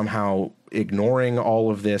or somehow ignoring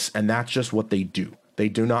all of this, and that's just what they do. They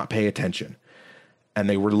do not pay attention. And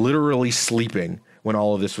they were literally sleeping when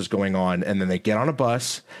all of this was going on, and then they get on a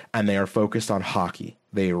bus and they are focused on hockey.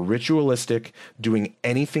 They are ritualistic. Doing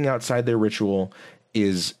anything outside their ritual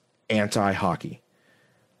is anti-hockey,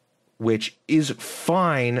 which is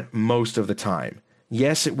fine most of the time.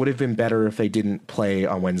 Yes, it would have been better if they didn't play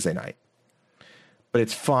on Wednesday night, but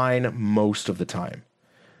it's fine most of the time.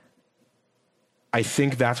 I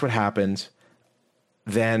think that's what happened.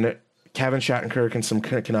 Then Kevin Shattenkirk and some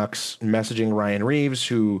Canucks messaging Ryan Reeves,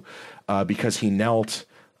 who, because he knelt,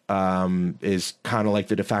 is kind of like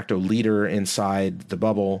the de facto leader inside the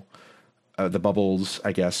bubble, the bubbles,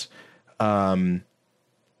 I guess.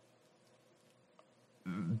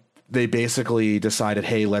 They basically decided,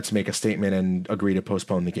 hey, let's make a statement and agree to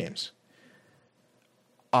postpone the games.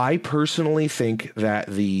 I personally think that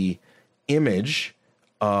the image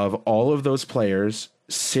of all of those players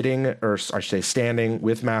sitting, or I should say standing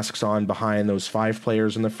with masks on behind those 5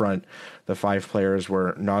 players in the front. The 5 players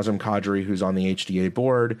were Nazem Kadri, who's on the HDA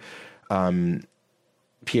board,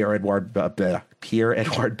 Pierre-Edouard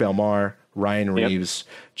Bellemare, Ryan Reeves,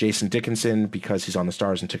 Jason Dickinson, because he's on the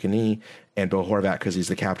Stars and took a knee, and Bo Horvat, because he's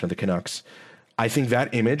the captain of the Canucks. I think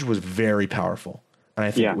that image was very powerful. And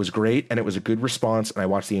I think it was great, and it was a good response. And I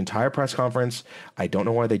watched the entire press conference. I don't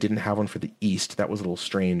know why they didn't have one for the East. That was a little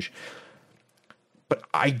strange. But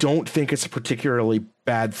I don't think it's a particularly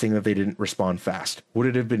bad thing that they didn't respond fast. Would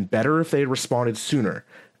it have been better if they had responded sooner?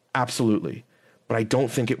 Absolutely. But I don't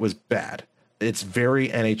think it was bad. It's very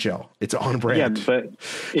NHL. It's on brand. Yeah, but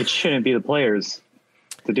it shouldn't be the players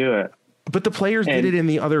to do it. But the players did it in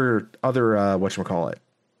the other whatchamacallit.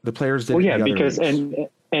 The players did it in the other because leagues.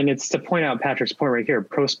 And it's to point out Patrick's point right here.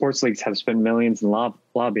 Pro sports leagues have spent millions in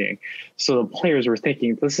lobbying. So the players were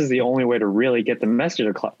thinking this is the only way to really get the message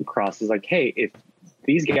across. Is like, hey, if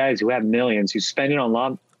these guys who have millions, who spend it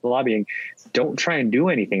on lobbying, don't try and do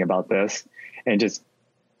anything about this and just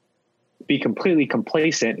be completely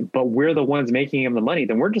complacent, but we're the ones making them the money,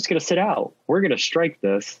 then we're just going to sit out. We're going to strike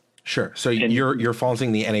this. Sure. So you're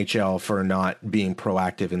faulting the NHL for not being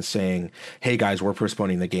proactive and saying, hey guys, we're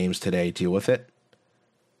postponing the games today. Deal with it.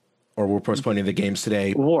 Or we're postponing the games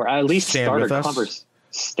today. Or at least start a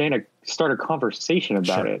conversation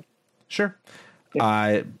about it. Sure.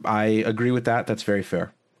 Yeah. I agree with that. That's very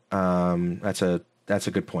fair. That's a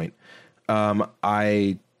good point. It's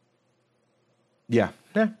a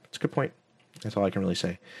good point. That's all I can really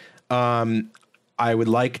say. I would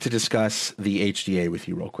like to discuss the HDA with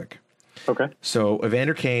you real quick. Okay. So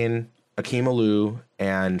Evander Kane, Akeem Alou,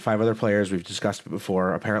 and 5 other players, we've discussed it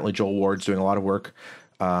before. Apparently Joel Ward's doing a lot of work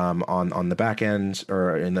on the back end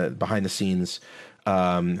or in the behind the scenes,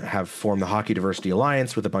 have formed the Hockey Diversity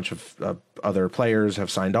Alliance with a bunch of other players,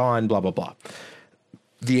 have signed on, blah, blah, blah.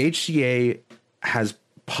 The HCA has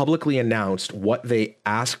publicly announced what they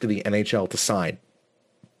asked the NHL to sign.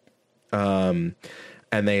 And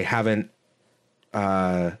they haven't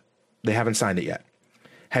signed it yet.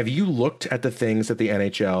 Have you looked at the things that the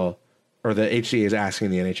NHL or the HCA is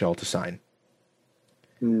asking the NHL to sign?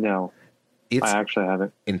 No. I actually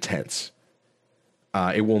haven't. Intense.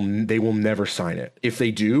 They will never sign it. If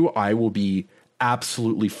they do, I will be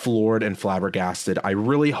absolutely floored and flabbergasted. I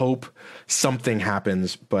really hope something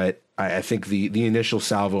happens, but I think the initial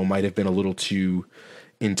salvo might have been a little too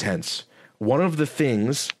intense. One of the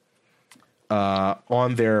things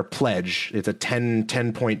on their pledge, it's a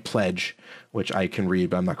 10-point pledge, which I can read,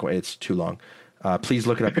 but I'm not going. It's too long. Please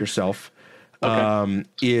look it up yourself. Okay.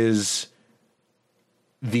 Is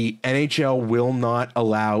the NHL will not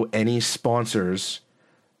allow any sponsors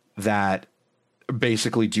that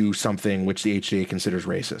basically do something which the HCA considers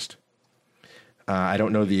racist. I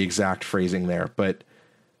don't know the exact phrasing there, but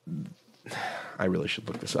I really should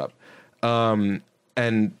look this up. And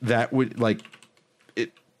that would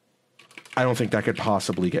I don't think that could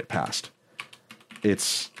possibly get passed.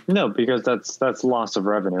 No, because that's loss of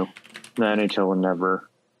revenue. The NHL would never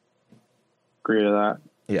agree to that.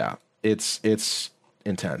 Yeah, it's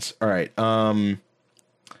intense. All right.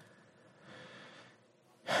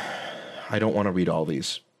 I don't want to read all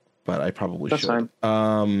these, but I probably should. That's fine.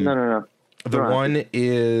 No. The one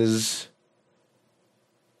is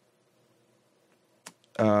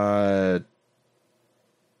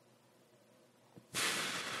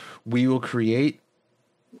we will create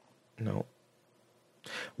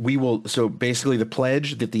so basically the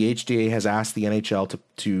pledge that the HDA has asked the NHL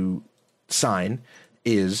to sign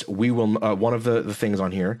is we will one of the things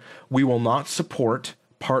on here, we will not support,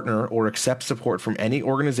 partner, or accept support from any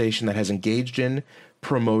organization that has engaged in,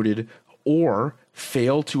 promoted, or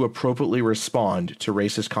failed to appropriately respond to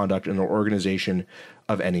racist conduct in an organization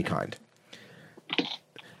of any kind.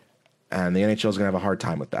 And the NHL is going to have a hard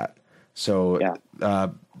time with that. So yeah. I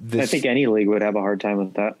think any league would have a hard time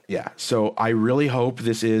with that. Yeah. So I really hope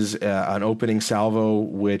this is an opening salvo,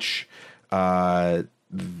 which the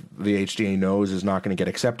HDA knows is not going to get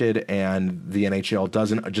accepted, and the NHL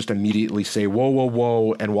doesn't just immediately say whoa, whoa,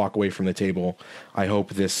 whoa, and walk away from the table. I hope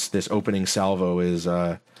this opening salvo is,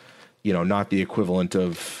 not the equivalent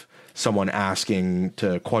of someone asking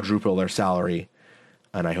to quadruple their salary,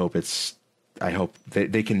 and I hope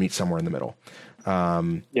they can meet somewhere in the middle.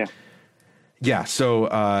 Yeah.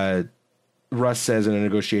 So Russ says in a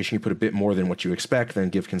negotiation, you put a bit more than what you expect, then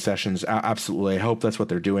give concessions. Absolutely. I hope that's what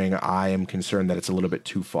they're doing. I am concerned that it's a little bit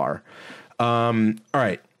too far. All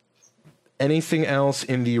right. Anything else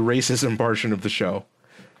in the racism portion of the show?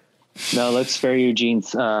 No, let's spare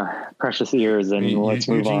Eugene's precious ears and let's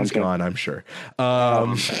move on. Eugene's gone, I'm sure.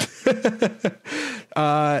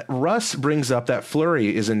 Russ brings up that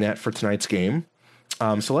Fleury is in net for tonight's game.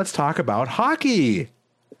 So let's talk about hockey.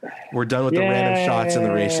 We're done with the random shots and the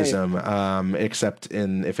racism, except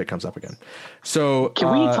if it comes up again. So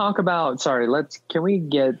can we talk about, can we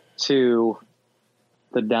get to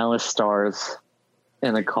the Dallas Stars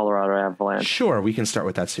and the Colorado Avalanche? Sure. We can start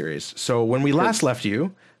with that series. So when we last left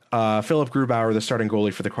you, Philip Grubauer, the starting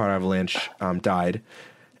goalie for the Colorado Avalanche, died.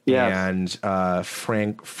 Yeah. And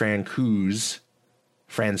Francouz,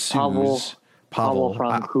 Pavel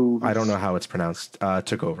Francouz, I don't know how it's pronounced,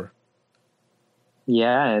 took over.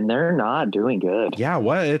 Yeah, and they're not doing good. Yeah,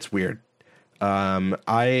 it's weird.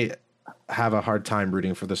 I have a hard time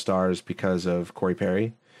rooting for the Stars because of Corey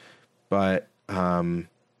Perry, but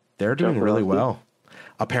they're doing really well.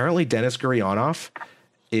 Apparently, Denis Gurianov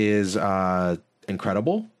is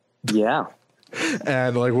incredible. Yeah.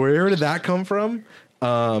 And where did that come from?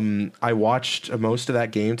 I watched most of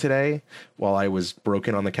that game today while I was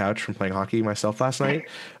broken on the couch from playing hockey myself last night.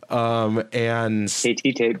 And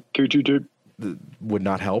KT tape would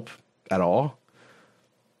not help at all.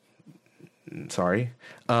 Sorry.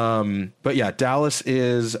 But yeah, Dallas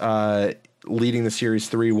is leading the series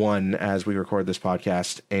 3-1 as we record this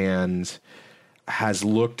podcast and has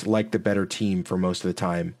looked like the better team for most of the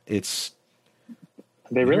time.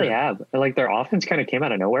 They really have. Their offense kind of came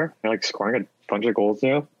out of nowhere. They're scoring a bunch of goals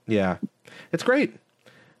now. Yeah. It's great.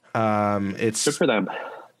 It's good for them.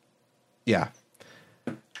 Yeah.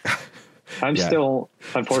 I'm still,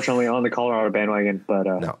 unfortunately, on the Colorado bandwagon, but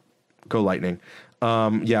no, go Lightning.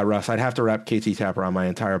 Yeah, Russ, I'd have to wrap KT Tap around my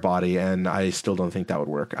entire body, and I still don't think that would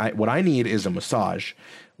work. What I need is a massage,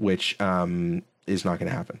 which is not going to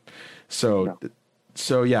happen. So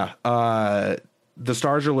yeah, the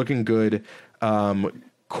Stars are looking good.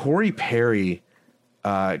 Corey Perry,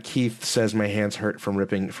 Keith says my hands hurt from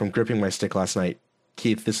gripping my stick last night.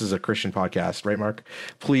 Keith, this is a Christian podcast, right, Mark?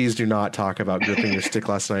 Please do not talk about gripping your stick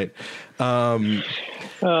last night. The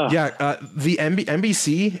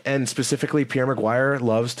NBC and specifically Pierre Maguire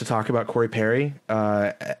loves to talk about Corey Perry,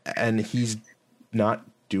 and he's not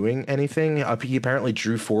doing anything. He apparently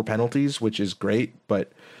drew 4 penalties, which is great,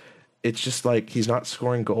 but it's just he's not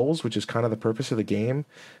scoring goals, which is kind of the purpose of the game.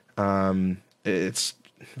 It's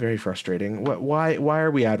very frustrating. Why are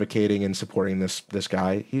we advocating and supporting this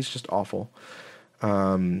guy? He's just awful.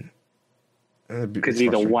 Because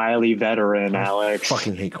he's a wily veteran, Alex. I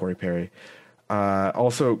fucking hate Corey Perry.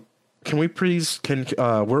 Also, can we please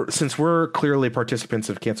since we're clearly participants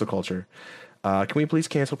of cancel culture, can we please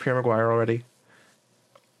cancel Pierre Maguire already?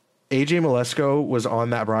 AJ Malesko was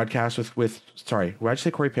on that broadcast with sorry, why'd you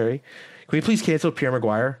say Corey Perry? Can we please cancel Pierre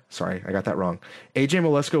Maguire? Sorry, I got that wrong. AJ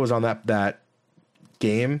Malesko was on that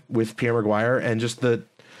game with Pierre Maguire, and just it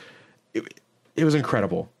was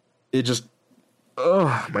incredible. It just,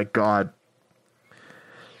 oh my God.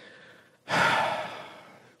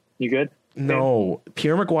 You good? No.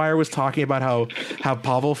 Pierre Maguire was talking about how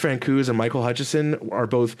Pavel Francouz and Michael Hutchison are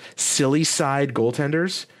both silly side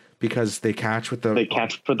goaltenders because they catch with the... They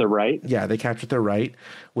catch with the right? Yeah, they catch with their right,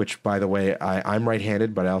 which, by the way, I'm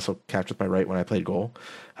right-handed, but I also catch with my right when I played goal.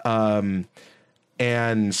 And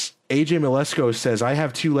AJ Malesko says, I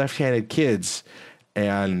have 2 left-handed kids.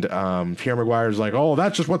 And Pierre Maguire's like, oh,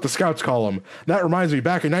 that's just what the scouts call them. That reminds me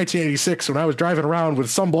back in 1986 when I was driving around with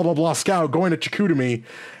some blah, blah, blah scout going to Chicoutimi.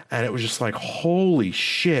 And it was just like, holy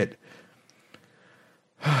shit.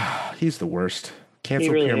 He's the worst.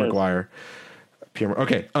 Cancel really Pierre Maguire.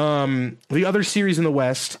 Okay. The other series in the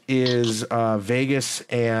West is Vegas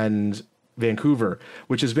and Vancouver,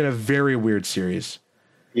 which has been a very weird series.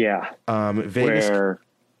 Yeah. Vegas.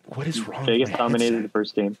 What is wrong? Vegas dominated the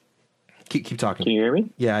first game. Keep talking. Can you hear me?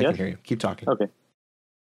 Yeah, I can hear you. Keep talking. Okay.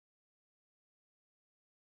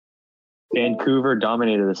 Vancouver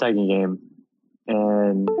dominated the second game,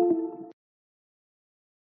 and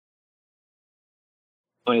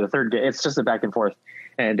only the third game. It's just a back and forth,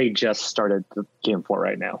 and they just started the game 4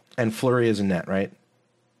 right now. And Fleury is in net, right?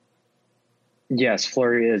 Yes,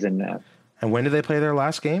 Fleury is in net. And when did they play their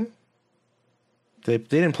last game? They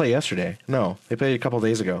didn't play yesterday. No, they played a couple of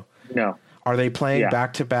days ago. No. Are they playing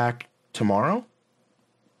back-to-back tomorrow?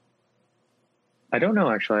 I don't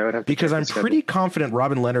know, actually. I would have to because I'm pretty confident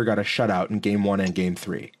Robin Leonard got a shutout in game 1 and game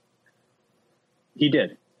 3. He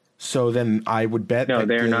did. So then I would bet no,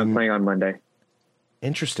 they're not playing on Monday.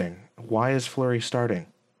 Interesting. Why is Fleury starting?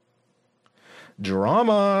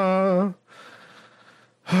 Drama.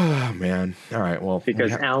 Oh, man. All right. Well,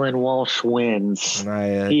 because Alan Walsh wins.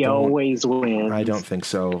 He always wins. I don't think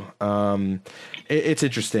so. It's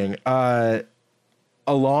interesting.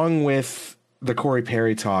 Along with the Corey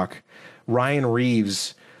Perry talk, Ryan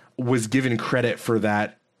Reeves was given credit for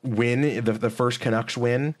that win, the first Canucks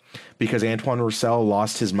win, because Antoine Roussel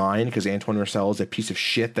lost his mind because Antoine Roussel is a piece of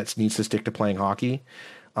shit that needs to stick to playing hockey.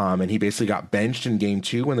 And he basically got benched in game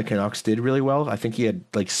 2 when the Canucks did really well. I think he had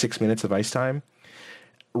like 6 minutes of ice time.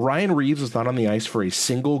 Ryan Reeves was not on the ice for a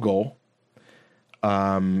single goal.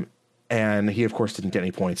 And he, of course, didn't get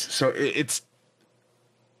any points. So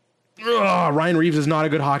Ryan Reeves is not a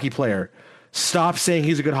good hockey player. Stop saying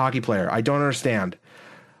he's a good hockey player. I don't understand.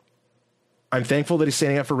 I'm thankful that he's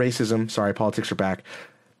standing up for racism. Sorry, politics are back.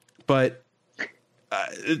 But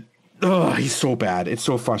he's so bad. It's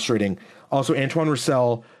so frustrating. Also, Antoine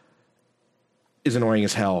Roussel is annoying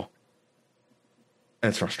as hell. And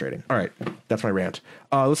it's frustrating. All right. That's my rant.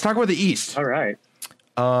 Let's talk about the East. All right.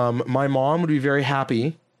 My mom would be very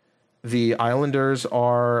happy. The Islanders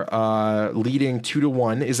are leading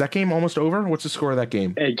 2-1. Is that game almost over? What's the score of that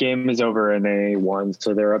game? A game is over and they won,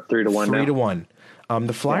 so they're up 3-1 now. 3-1.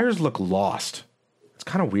 The Flyers look lost. It's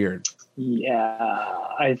kind of weird. Yeah,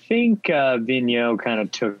 I think Vigneault kind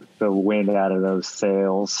of took the wind out of those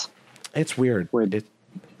sails. It's weird.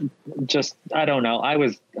 I don't know. I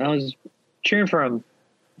was cheering for him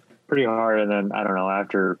pretty hard, and then I don't know,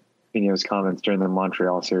 after Vigneault's comments during the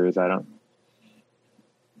Montreal series, Did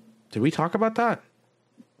we talk about that?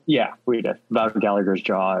 Yeah, we did, about Gallagher's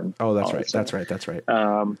jaw. And that's right. That's right.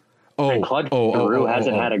 And Claude Giroux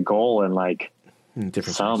hasn't had a goal in like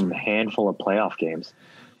handful of playoff games.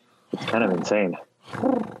 It's kind of insane.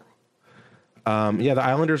 The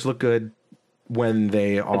Islanders look good when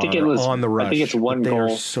they are on the rush. I think it's one goal.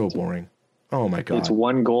 They're so boring. Oh my God. It's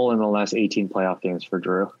one goal in the last 18 playoff games for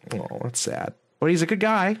Giroux. Oh, that's sad. But he's a good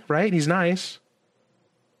guy, right? He's nice.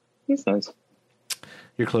 He's nice.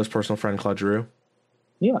 Your close personal friend, Claude Giroux?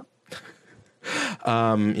 Yeah.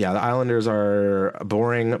 The Islanders are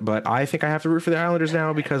boring, but I think I have to root for the Islanders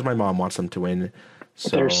now because my mom wants them to win.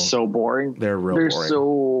 So they're so boring. They're boring. They're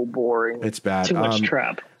so boring. It's bad. Too much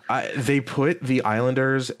trap. They put the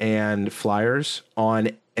Islanders and Flyers on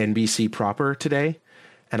NBC proper today,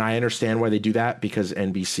 and I understand why they do that because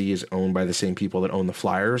NBC is owned by the same people that own the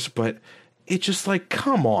Flyers, but it's just like,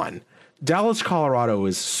 come on. Dallas, Colorado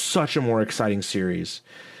is such a more exciting series.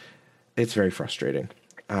 It's very frustrating.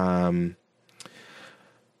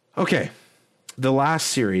 Okay. The last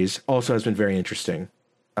series also has been very interesting.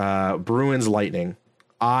 Bruins Lightning.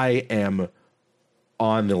 I am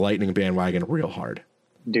on the Lightning bandwagon real hard.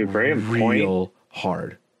 Dude, Braden Point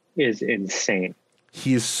hard. Is insane.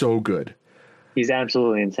 He is so good. He's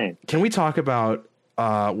absolutely insane. Can we talk about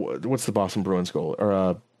what's the Boston Bruins goal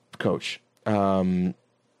or coach?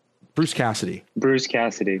 Bruce Cassidy. Bruce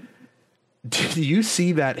Cassidy. Did you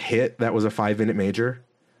see that hit that was a 5-minute major?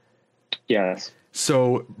 Yes.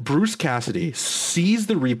 So Bruce Cassidy sees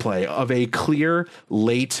the replay of a clear,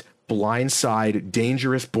 late, blindside,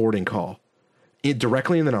 dangerous boarding call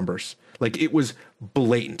directly in the numbers. Like, it was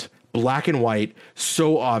blatant, black and white,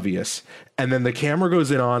 so obvious. And then the camera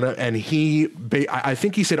goes in on it, and I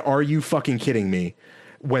think he said, "Are you fucking kidding me?"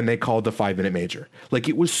 when they called the 5-minute major. Like,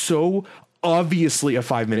 it was so obviously a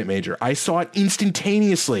 5-minute major. I saw it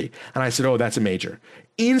instantaneously, and I said, "Oh, that's a major."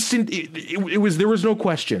 It was, there was no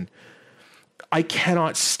question. I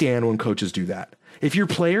cannot stand when coaches do that. If your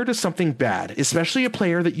player does something bad, especially a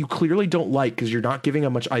player that you clearly don't like because you're not giving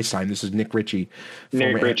him much ice time. This is Nick Ritchie.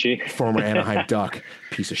 Former Anaheim Duck.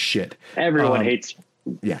 Piece of shit. Everyone hates.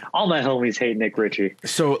 Yeah. All my homies hate Nick Ritchie.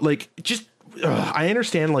 So, like, just, I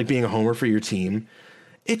understand, like, being a homer for your team.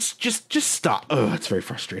 It's just stop. It's very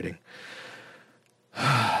frustrating.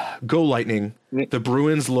 Go Lightning. The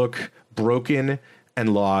Bruins look broken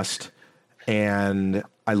and lost, and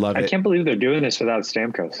I love it. I can't believe they're doing this without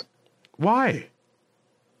Stamkos. Why?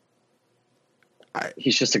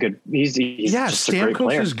 He's just a good. He's yeah. just a great Stamkos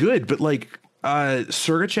player. is good, but like,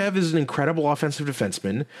 Sergachev is an incredible offensive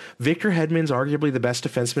defenseman. Victor Hedman's arguably the best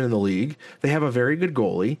defenseman in the league. They have a very good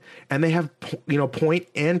goalie, and they have Point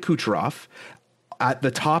and Kucherov at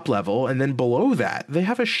the top level, and then below that, they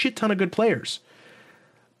have a shit ton of good players.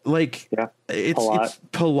 Like it's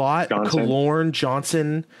Palat, Killorn,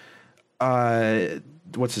 Johnson,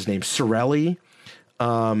 what's his name, Cirelli.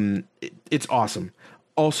 It's awesome.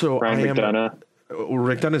 Also,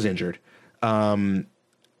 Rick Dunna's injured,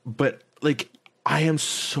 but like I am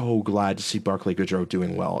so glad to see Barclay Goodrow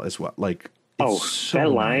doing well as well. Like, so that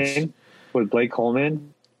line with Blake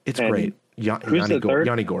Coleman, it's great. Who's the third?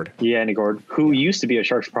 Yanni Gourde. Yeah, Yanni Gourde, who used to be a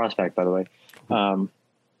Sharks prospect, by the way.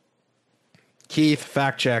 Keith,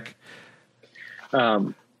 fact check.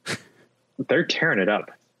 They're tearing it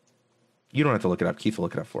up. You don't have to look it up. Keith will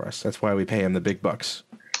look it up for us. That's why we pay him the big bucks.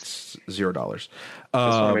 It's $0. Just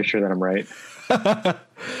want to make sure that I'm right.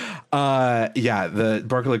 Yeah, the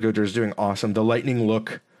Barclay Goodrow is doing awesome. The Lightning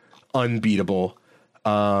look unbeatable.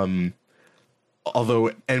 Although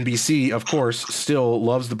NBC, of course, still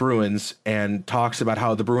loves the Bruins and talks about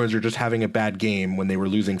how the Bruins are just having a bad game when they were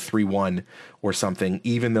losing 3-1 or something,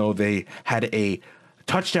 even though they had a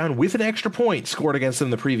touchdown with an extra point scored against them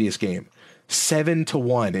in the previous game.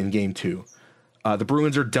 7-1 in game 2. The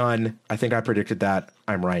Bruins are done. I think I predicted that.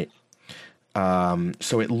 I'm right.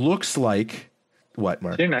 So it looks like what,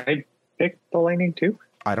 Mark? Didn't I pick the Lightning too?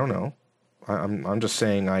 I don't know. I'm just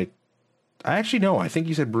saying I actually know. I think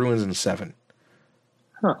you said Bruins in 7.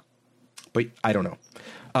 Huh. But I don't know.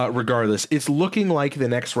 Regardless, it's looking like the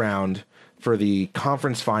next round for the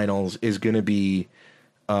conference finals is going to be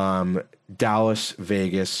Dallas,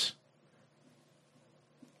 Vegas,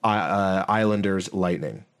 Islanders,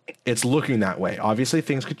 Lightning. It's looking that way. Obviously,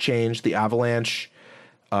 things could change. The Avalanche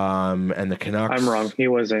and the Canucks. I'm wrong. He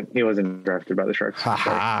wasn't drafted by the Sharks.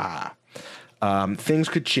 Things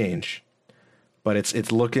could change, but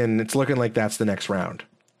it's looking like that's the next round.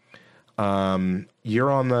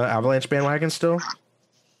 You're on the Avalanche bandwagon still?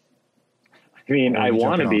 I mean, I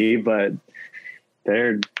want to be, but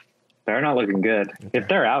they're not looking good. Okay. If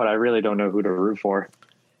they're out, I really don't know who to root for.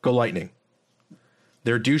 Go Lightning.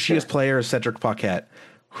 Their douchiest player is Cedric Paquette,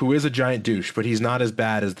 who is a giant douche, but he's not as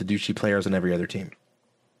bad as the douchey players on every other team.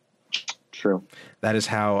 True. That is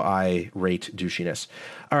how I rate douchiness.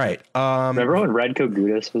 All right. Remember when Radko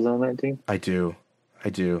Gudas was on that team? I do.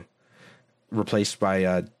 Replaced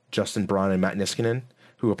by Justin Braun and Matt Niskanen,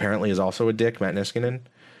 who apparently is also a dick, Matt Niskanen.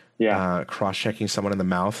 Yeah. Cross-checking someone in the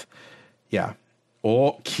mouth. Yeah.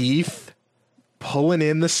 Oh, Keith pulling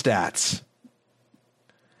in the stats.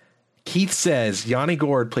 Keith says Yanni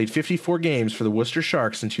Gourde played 54 games for the Worcester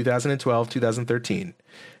Sharks in 2012, 2013.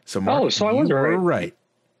 So, Mark, I was right.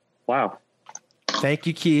 Wow. Thank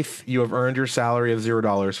you, Keith. You have earned your salary of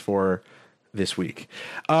 $0 for this week.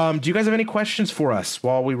 Do you guys have any questions for us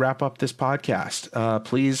while we wrap up this podcast?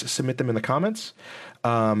 Please submit them in the comments.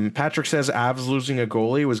 Patrick says Avs losing a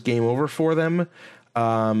goalie was game over for them.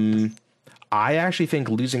 I actually think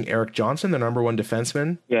losing Eric Johnson, the number one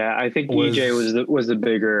defenseman. Yeah, I think EJ was the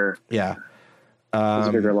bigger. Yeah, was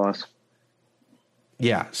a bigger loss.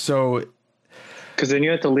 Yeah, so because then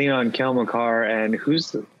you have to lean on Cale Makar and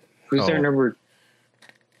who's their number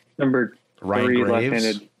Ryan 3 Graves?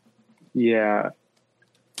 left-handed. Yeah,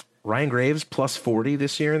 Ryan Graves plus 40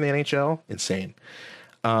 this year in the NHL, insane.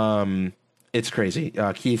 It's crazy.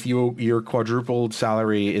 Keith, your quadrupled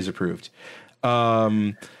salary is approved.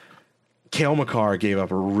 Cale Makar gave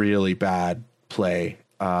up a really bad play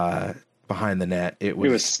behind the net. It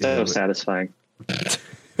was so satisfying.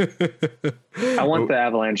 I want the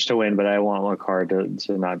Avalanche to win, but I want Makar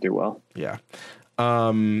to not do well. Yeah.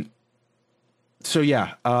 So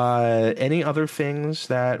yeah. Any other things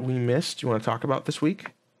that we missed you want to talk about this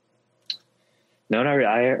week? No,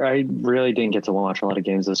 I really didn't get to watch a lot of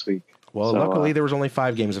games this week. Well, luckily there was only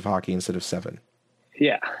 5 games of hockey instead of 7.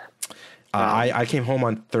 Yeah. I came home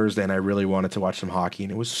on Thursday and I really wanted to watch some hockey,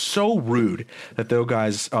 and it was so rude that those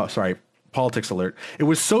guys. Oh, sorry, politics alert. It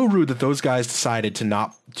was so rude that those guys decided to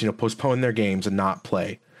not, postpone their games and not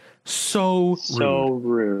play. So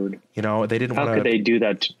rude. They didn't want to. How could they do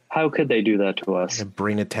that? How could they do that to us?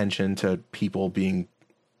 Bring attention to people being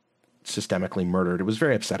systemically murdered. It was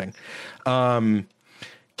very upsetting.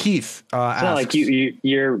 Keith, it's not like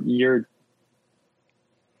your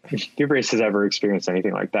race has ever experienced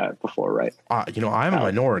anything like that before, right? I'm a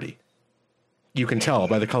minority. You can tell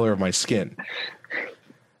by the color of my skin.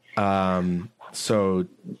 So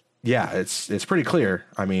yeah, it's pretty clear.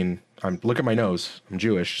 I mean, look at my nose. I'm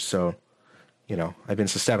Jewish, so I've been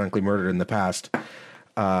systemically murdered in the past.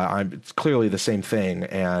 It's clearly the same thing,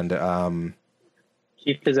 and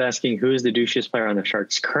Keith is asking, who is the douchiest player on the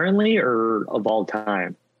Sharks currently or of all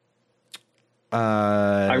time?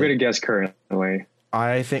 I'm going to guess currently.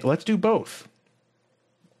 I think let's do both.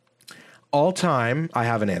 All time, I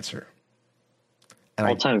have an answer. And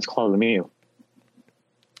all time, it's Claude Lemieux.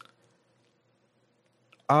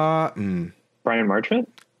 Brian Marchment?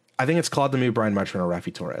 I think it's Claude Lemieux, Brian Marchment, or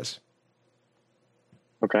Raffi Torres.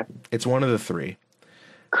 Okay. It's one of the three.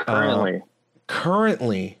 Currently.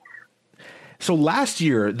 So last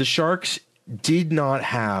year, the Sharks did not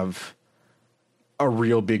have a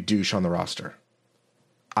real big douche on the roster,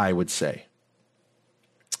 I would say.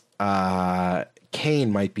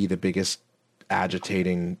 Kane might be the biggest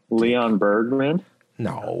agitating. Leon Bergman?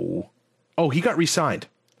 No. Oh, he got re-signed.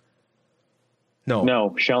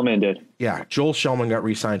 No, Shellman did. Yeah, Joel Shellman got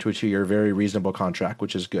re-signed to a 2-year, very reasonable contract,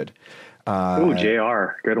 which is good.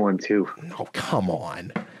 JR, good one too. Oh, come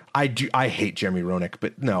on. I hate Jeremy Roenick,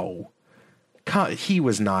 but no. He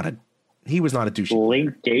was not a douche.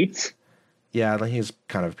 Link Gates? Yeah, he's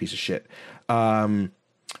kind of a piece of shit.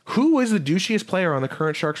 Who is the douchiest player on the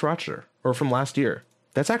current Sharks roster or from last year?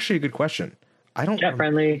 That's actually a good question.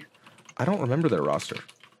 Friendly. I don't remember their roster.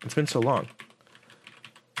 It's been so long.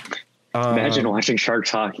 Imagine watching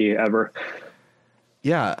Sharks hockey ever.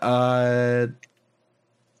 Yeah.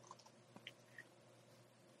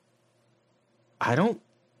 I don't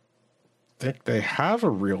think they have a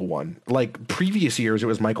real one. Like previous years, it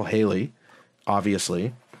was Michael Haley,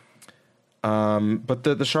 obviously. But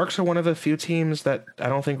the Sharks are one of the few teams that I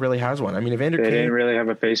don't think really has one. I mean, Evander Kane didn't really have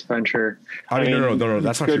a face puncher. No,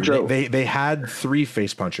 that's not true. They had 3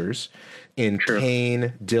 face punchers in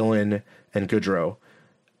Kane, Dillon, and Goodrow.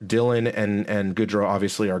 Dillon and Goodrow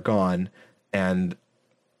obviously are gone, and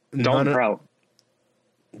Dalton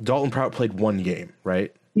Prout played 1 game,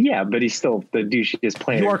 right? Yeah, but he's still the douchiest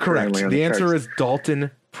player. You are correct. The answer is Dalton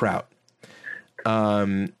Prout.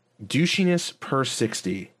 Douchiness per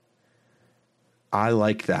 60. I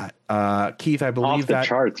like that. Keith, I believe off the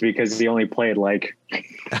charts because he only played like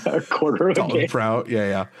a quarter of a game. Prout,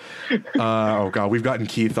 yeah. Oh god, we've gotten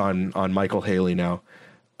Keith on Michael Haley now.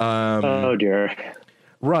 Oh dear.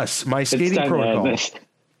 Russ, my skating protocol.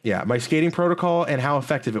 Yeah, my skating protocol and how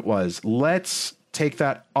effective it was. Let's take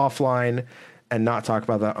that offline and not talk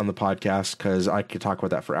about that on the podcast because I could talk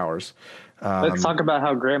about that for hours. Let's talk about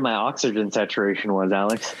how great my oxygen saturation was,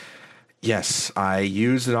 Alex. Yes, I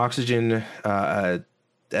used an oxygen as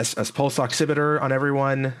pulse oximeter on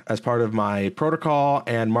everyone as part of my protocol,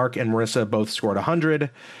 and Mark and Marissa both scored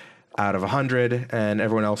 100 out of 100, and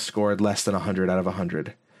everyone else scored less than 100 out of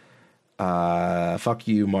 100. Fuck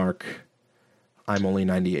you, Mark. I'm only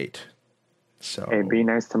 98. So hey, be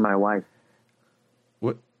nice to my wife.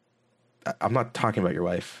 What? I'm not talking about your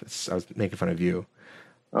wife. I was making fun of you.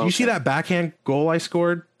 Okay. Do you see that backhand goal I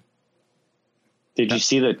scored? Did you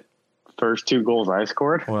see the first 2 goals I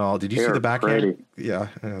scored? Well, did you see the backhand? Pretty. Yeah,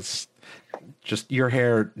 it's just your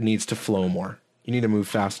hair needs to flow more. You need to move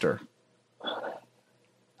faster.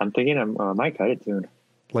 I'm thinking I might cut it soon.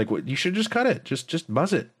 Like what? You should just cut it. Just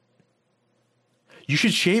buzz it. You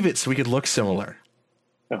should shave it so we could look similar.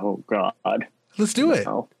 Oh God. Let's do it.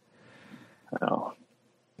 No.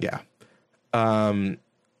 Yeah.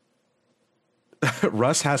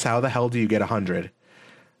 Russ has how the hell do you get 100?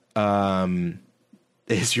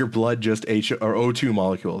 Is your blood just H or O2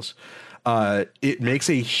 molecules? It makes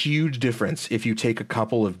a huge difference if you take a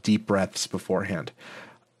couple of deep breaths beforehand.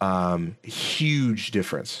 Huge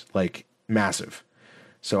difference, like massive.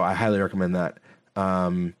 So I highly recommend that.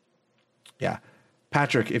 Yeah.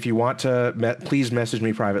 Patrick, if you want to, please message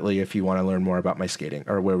me privately if you want to learn more about my skating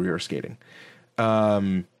or where we were skating.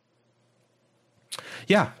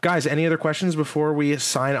 Yeah, guys, any other questions before we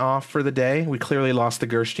sign off for the day? We clearly lost the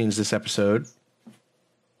Gersteins this episode.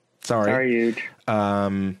 Sorry, huge.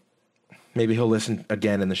 Maybe he'll listen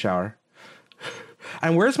again in the shower.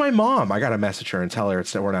 And where's my mom? I got to message her and tell her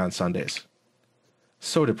we're not on Sundays.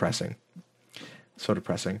 So depressing.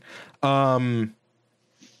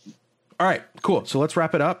 All right, cool. So let's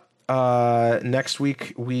wrap it up. Next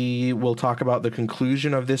week, we will talk about the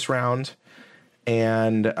conclusion of this round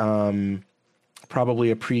and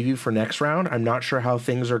probably a preview for next round. I'm not sure how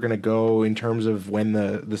things are going to go in terms of when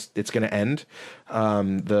it's going to end.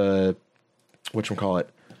 Whatchamacallit?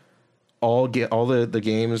 All the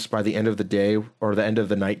games by the end of the day or the end of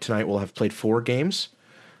the night tonight will have played 4 games.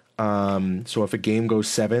 So if a game goes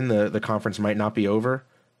 7, the conference might not be over.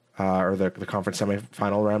 Or the conference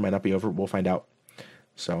semifinal round might not be over. We'll find out.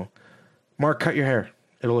 So, Mark, cut your hair.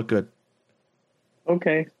 It'll look good.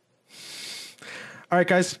 Okay. All right,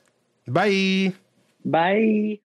 guys. Bye. Bye.